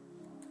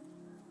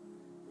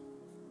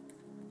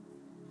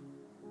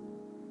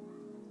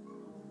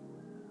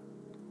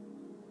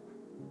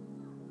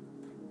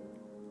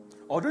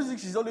 Or do you think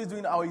he's always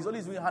doing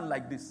hand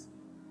like this?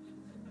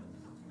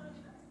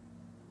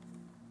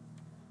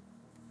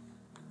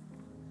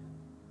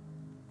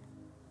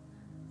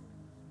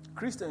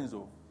 Christians,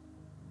 though.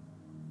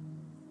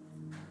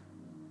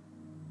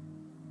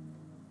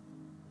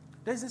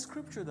 There's a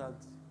scripture that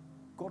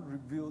God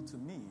revealed to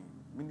me,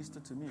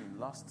 ministered to me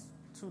last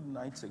 2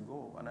 nights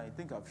ago, and I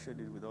think I've shared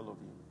it with all of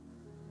you.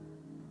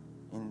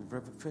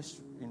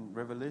 In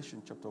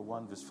Revelation chapter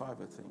 1, verse 5,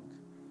 I think.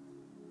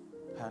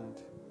 And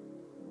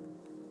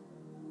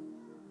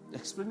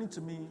explaining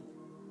to me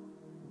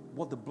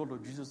what the blood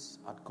of Jesus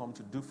had come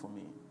to do for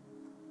me.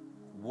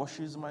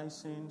 Washes my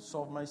sin,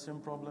 solved my sin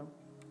problem.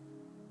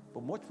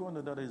 But much more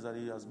than that is that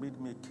he has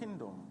made me a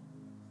kingdom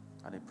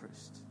and a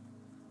priest.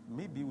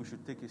 Maybe we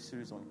should take a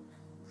series on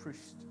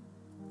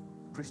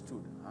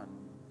priesthood and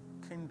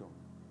kingdom,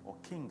 or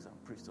kings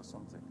and priests or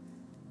something.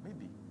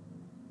 Maybe.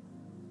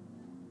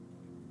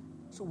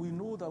 So we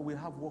know that we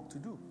have work to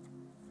do.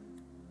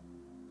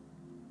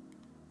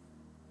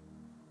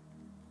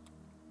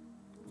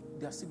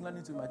 They are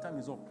signaling to me, my time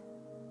is up.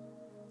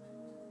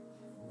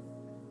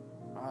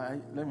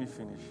 Let me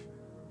finish.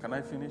 Can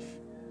I finish?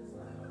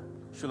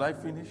 Should I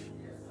finish?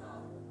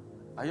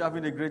 Are you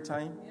having a great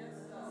time?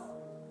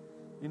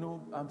 You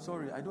know, I'm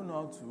sorry, I don't know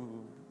how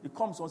to. It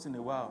comes once in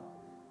a while,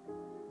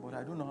 but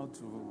I don't know how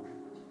to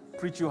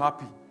preach you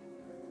happy.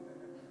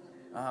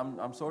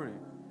 I'm sorry.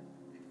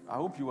 I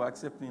hope you will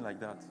accept me like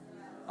that.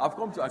 I've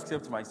come to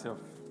accept myself.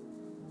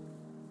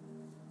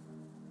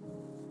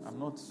 I'm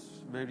not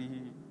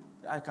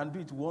I can do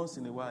it once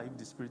in a while if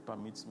the Spirit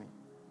permits me.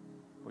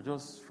 But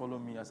just follow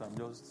me as I'm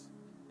just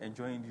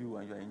enjoying you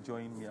and you're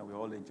enjoying me and we're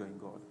all enjoying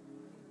God.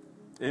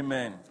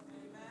 Amen.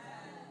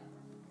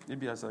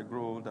 Maybe as I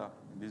grow older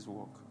in this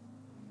work,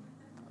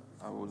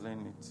 I will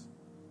learn it.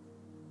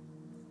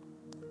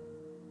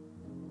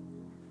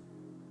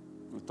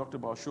 We talked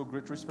about show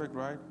great respect,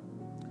 right?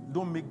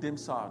 Don't make them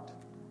sad.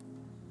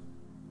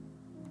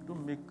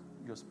 Don't make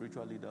your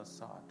spiritual leaders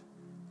sad.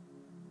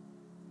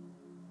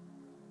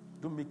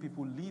 Don't make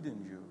people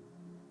leading you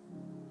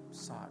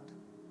sad.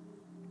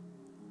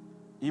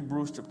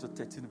 Hebrews chapter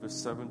 13, verse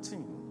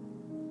 17.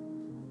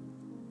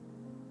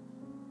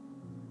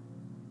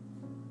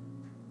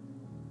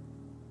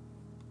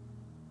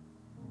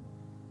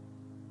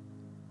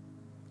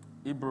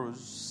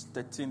 Hebrews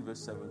 13 verse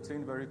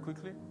 17 very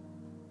quickly.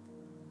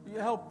 You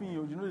help me.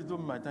 You know, it's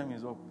my time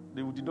is up.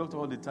 They will deduct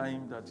all the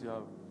time that you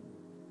have.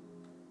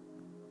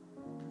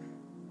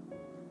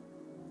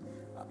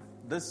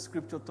 This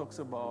scripture talks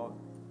about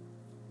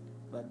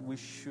that we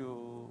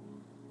should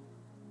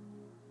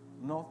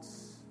not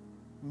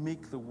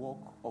make the work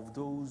of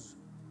those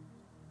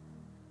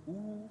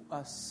who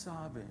are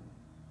serving,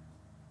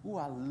 who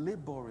are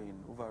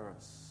laboring over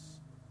us,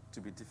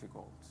 to be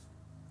difficult.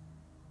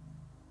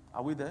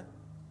 Are we there?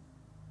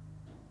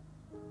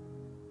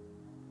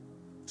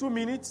 2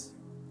 minutes.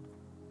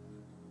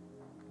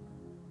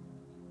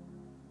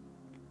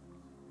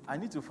 I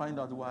need to find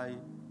out why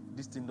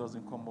this thing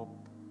doesn't come up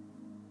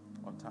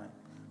on time.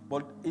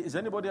 But is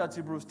anybody at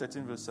Hebrews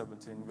 13 verse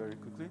 17 very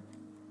quickly?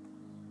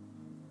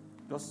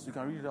 Just, you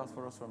can read it out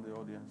for us from the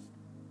audience.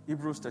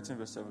 Hebrews 13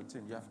 verse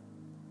 17, yeah.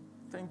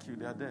 Thank you,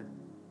 they are there.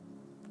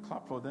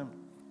 Clap for them.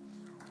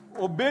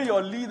 Obey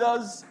your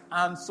leaders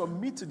and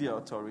submit to their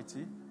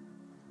authority.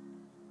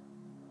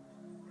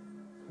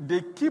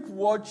 They keep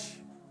watch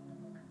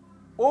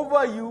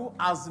over you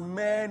as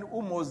men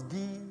who must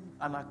give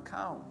an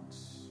account.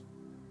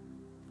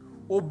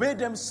 Obey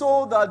them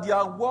so that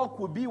their work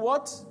will be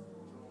what?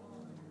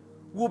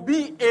 Will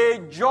be a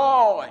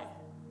joy,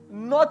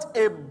 not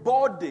a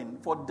burden,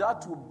 for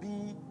that will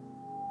be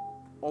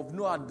of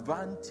no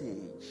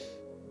advantage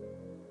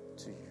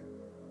to you.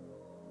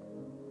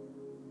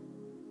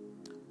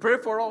 Pray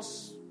for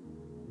us.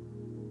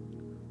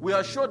 We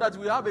are sure that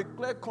we have a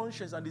clear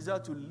conscience and desire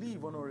to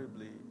live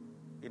honorably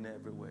in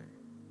every way.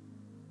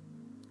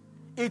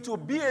 It will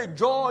be a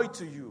joy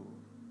to you,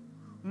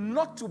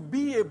 not to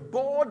be a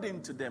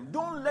burden to them.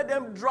 Don't let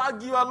them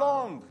drag you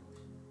along.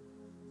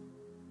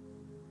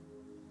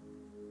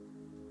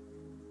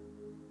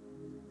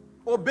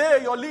 Obey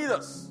your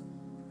leaders.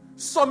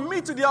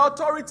 Submit to their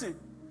authority.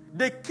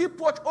 They keep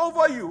watch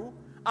over you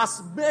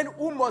as men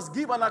who must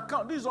give an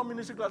account. This is on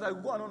ministry class. I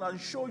go on and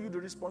show you the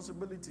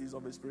responsibilities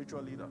of a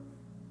spiritual leader.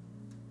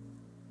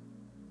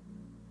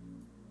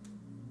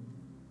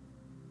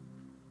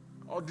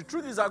 The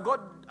truth is that God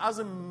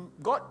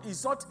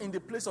is not in the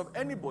place of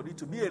anybody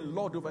to be a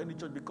lord over any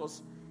church,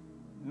 because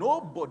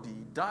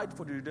nobody died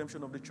for the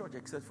redemption of the church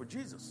except for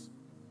Jesus.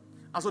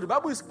 And so the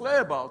Bible is clear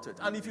about it.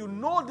 And if you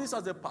know this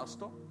as a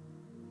pastor,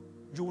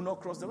 you will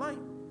not cross the line.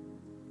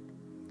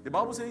 The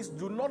Bible says,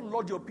 do not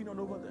lord your opinion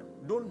over them.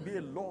 Don't be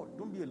a lord.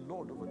 Don't be a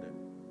lord over them.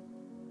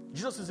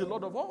 Jesus is the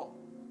Lord of all.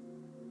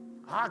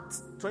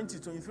 Acts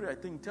 20:23, I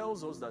think,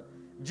 tells us that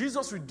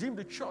Jesus redeemed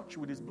the church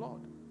with his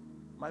blood.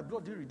 My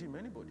blood didn't redeem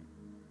anybody.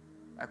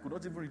 I could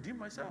not even redeem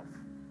myself.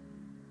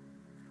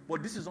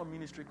 But this is not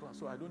ministry class,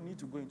 so I don't need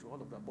to go into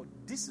all of that. But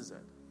this is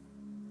it.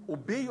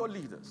 Obey your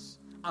leaders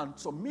and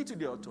submit to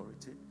their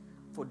authority,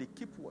 for they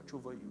keep watch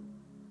over you.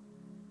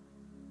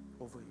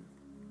 Over you.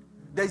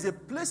 There is a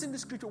place in the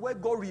scripture where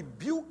God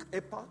rebuked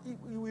a part. He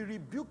will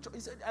rebuke.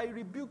 He said, I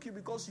rebuke you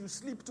because you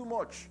sleep too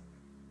much.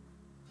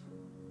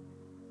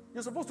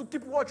 You're supposed to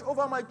keep watch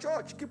over my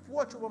church. Keep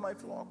watch over my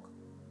flock.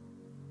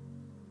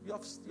 You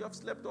have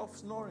slept off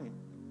snoring.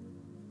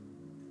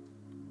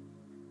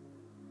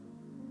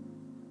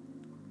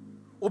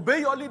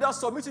 Obey your leaders,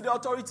 submit to the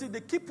authority.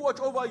 They keep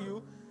watch over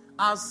you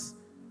as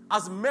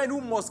men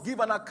who must give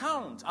an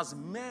account. As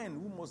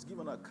men who must give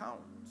an account.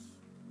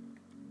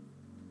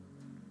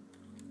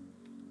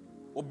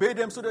 Obey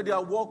them so that their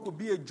work will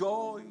be a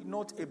joy,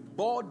 not a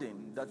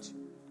burden. That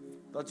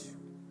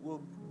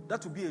will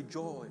be a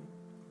joy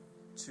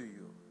to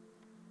you.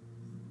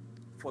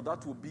 For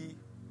that will be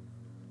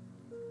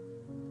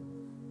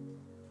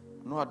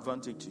no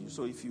advantage to you.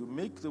 So if you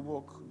make the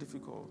work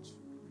difficult,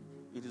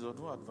 it is of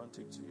no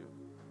advantage to you.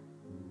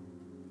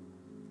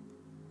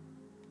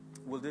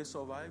 Will they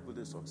survive? Will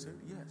they succeed?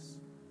 Yes.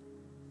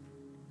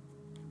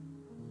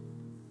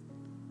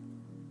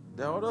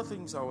 There are other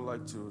things I would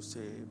like to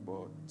say,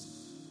 but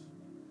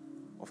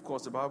of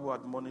course the Bible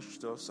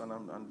admonished us,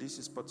 and this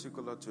is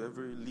particular to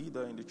every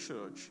leader in the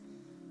church,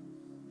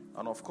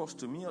 and of course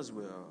to me as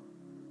well.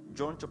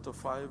 John chapter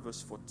 5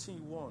 verse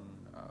 41.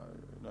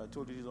 I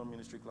told you this on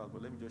ministry class,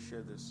 but let me just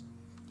share this.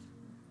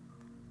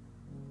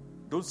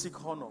 Don't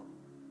seek honor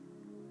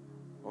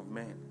of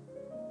men.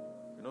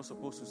 You're not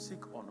supposed to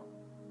seek honor.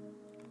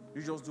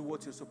 You just do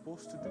what you're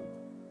supposed to do.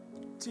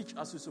 Teach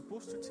as you're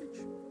supposed to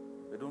teach.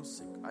 But don't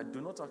seek. I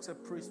do not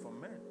accept praise from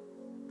men.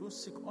 Don't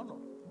seek honor.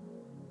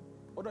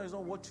 Honor is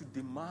not what you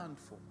demand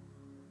for.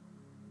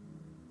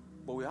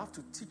 But we have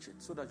to teach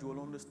it so that you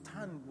will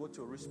understand what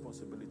your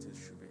responsibilities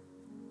should be.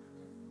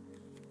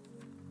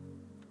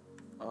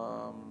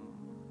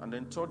 And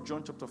then 3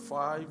 John chapter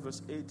 5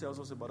 verse 8 tells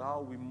us about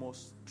how we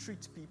must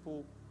treat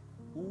people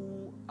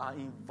who are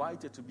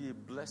invited to be a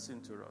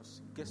blessing to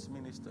us. Guest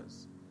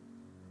ministers.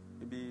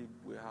 Maybe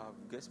we have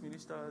guest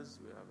ministers,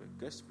 we have a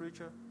guest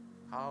preacher.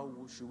 How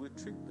should we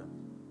treat them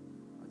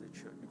as a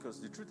church? Because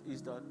the truth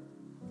is that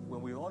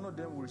when we honor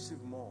them, we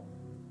receive more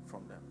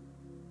from them.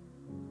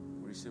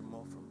 We receive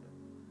more from them.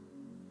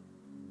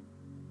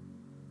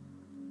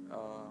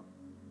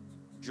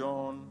 3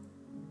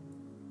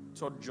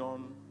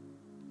 John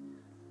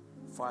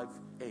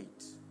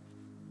 5:8.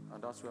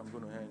 And that's where I'm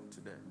going to end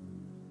today.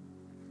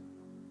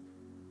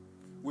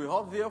 We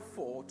ought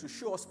therefore to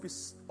show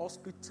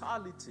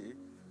hospitality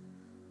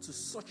to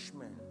such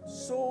men,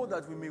 so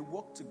that we may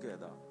work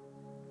together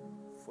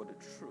for the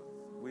truth.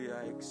 We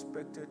are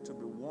expected to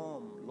be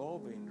warm,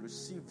 loving,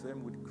 receive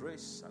them with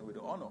grace and with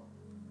honor,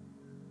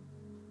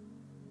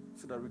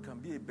 so that we can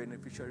be a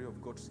beneficiary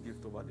of God's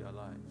gift over their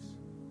lives.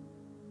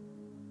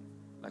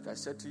 Like I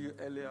said to you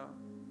earlier,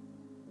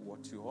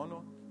 what you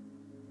honor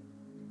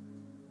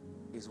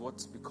is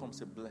what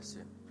becomes a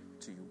blessing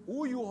to you.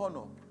 Who you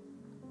honor,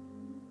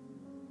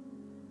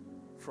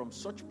 from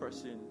such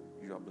person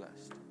you are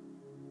blessed.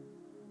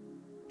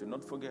 Do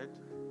not forget,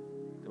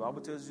 the Bible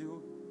tells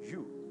you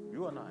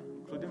and I,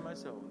 including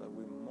myself, that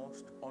we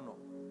must honor,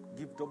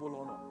 give double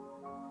honor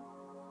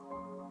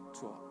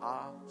to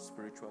our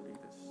spiritual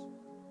leaders.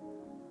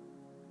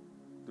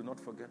 Do not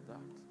forget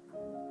that.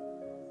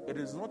 It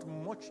is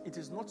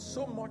not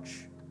so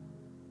much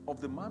of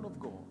the man of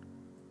God,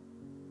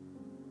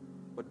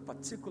 but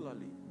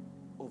particularly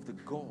of the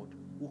God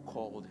who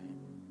called him.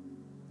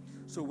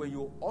 So when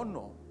you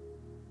honor,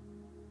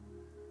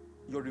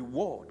 your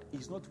reward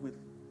is not with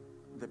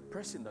the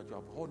person that you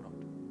have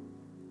honored,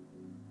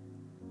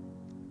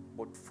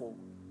 but for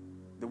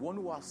the one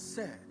who has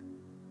said,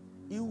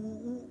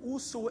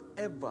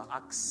 whosoever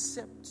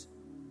accepts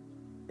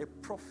a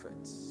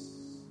prophet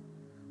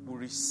will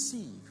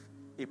receive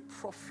a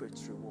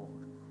prophet's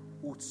reward.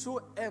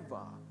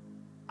 Whosoever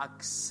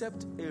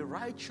accepts a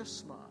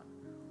righteous man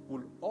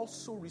will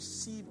also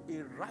receive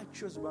a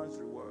righteous man's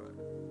reward.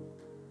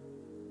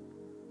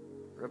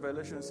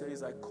 Revelation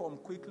says, I come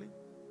quickly,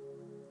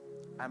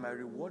 and my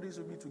reward is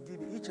with me to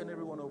give each and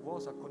every one of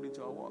us according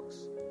to our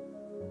works.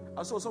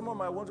 And so someone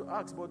might want to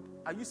ask, but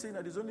are you saying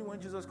that it's only when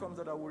Jesus comes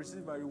that I will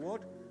receive my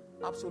reward?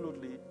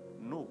 Absolutely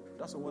no.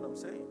 That's not what I'm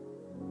saying.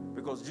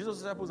 Because Jesus'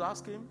 disciples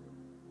asked him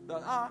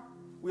that,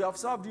 we have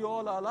served you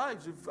all our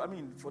lives.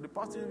 For the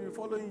past year we're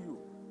following you.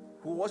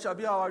 What shall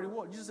be our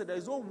reward? Jesus said, there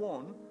is no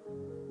one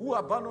who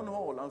abandoned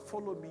all and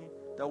followed me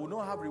that will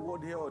not have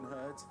reward here on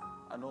earth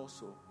and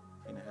also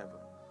in heaven.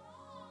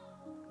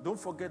 Don't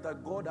forget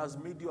that God has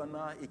made you and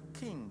I a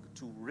king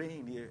to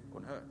reign here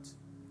on earth.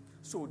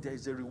 So there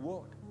is a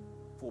reward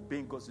for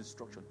obeying God's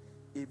instruction,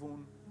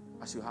 even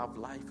as you have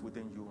life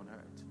within you on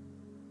earth.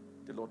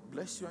 The Lord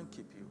bless you and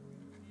keep you.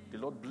 The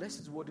Lord bless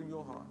His word in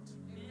your heart.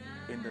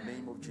 In the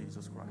name of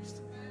Jesus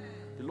Christ.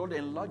 The Lord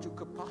enlarge your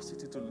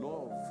capacity to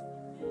love,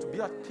 to be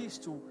at peace,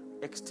 to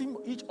esteem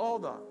each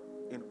other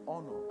in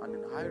honor and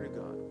in high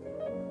regard.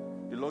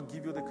 The Lord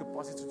give you the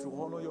capacity to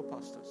honor your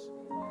pastors.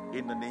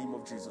 In the name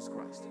of Jesus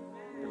Christ.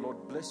 The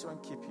Lord bless you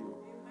and keep you,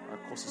 and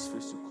cause His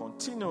face to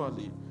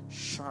continually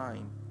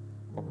shine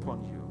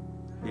upon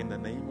you. In the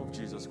name of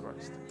Jesus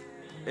Christ.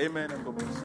 Amen and God bless you.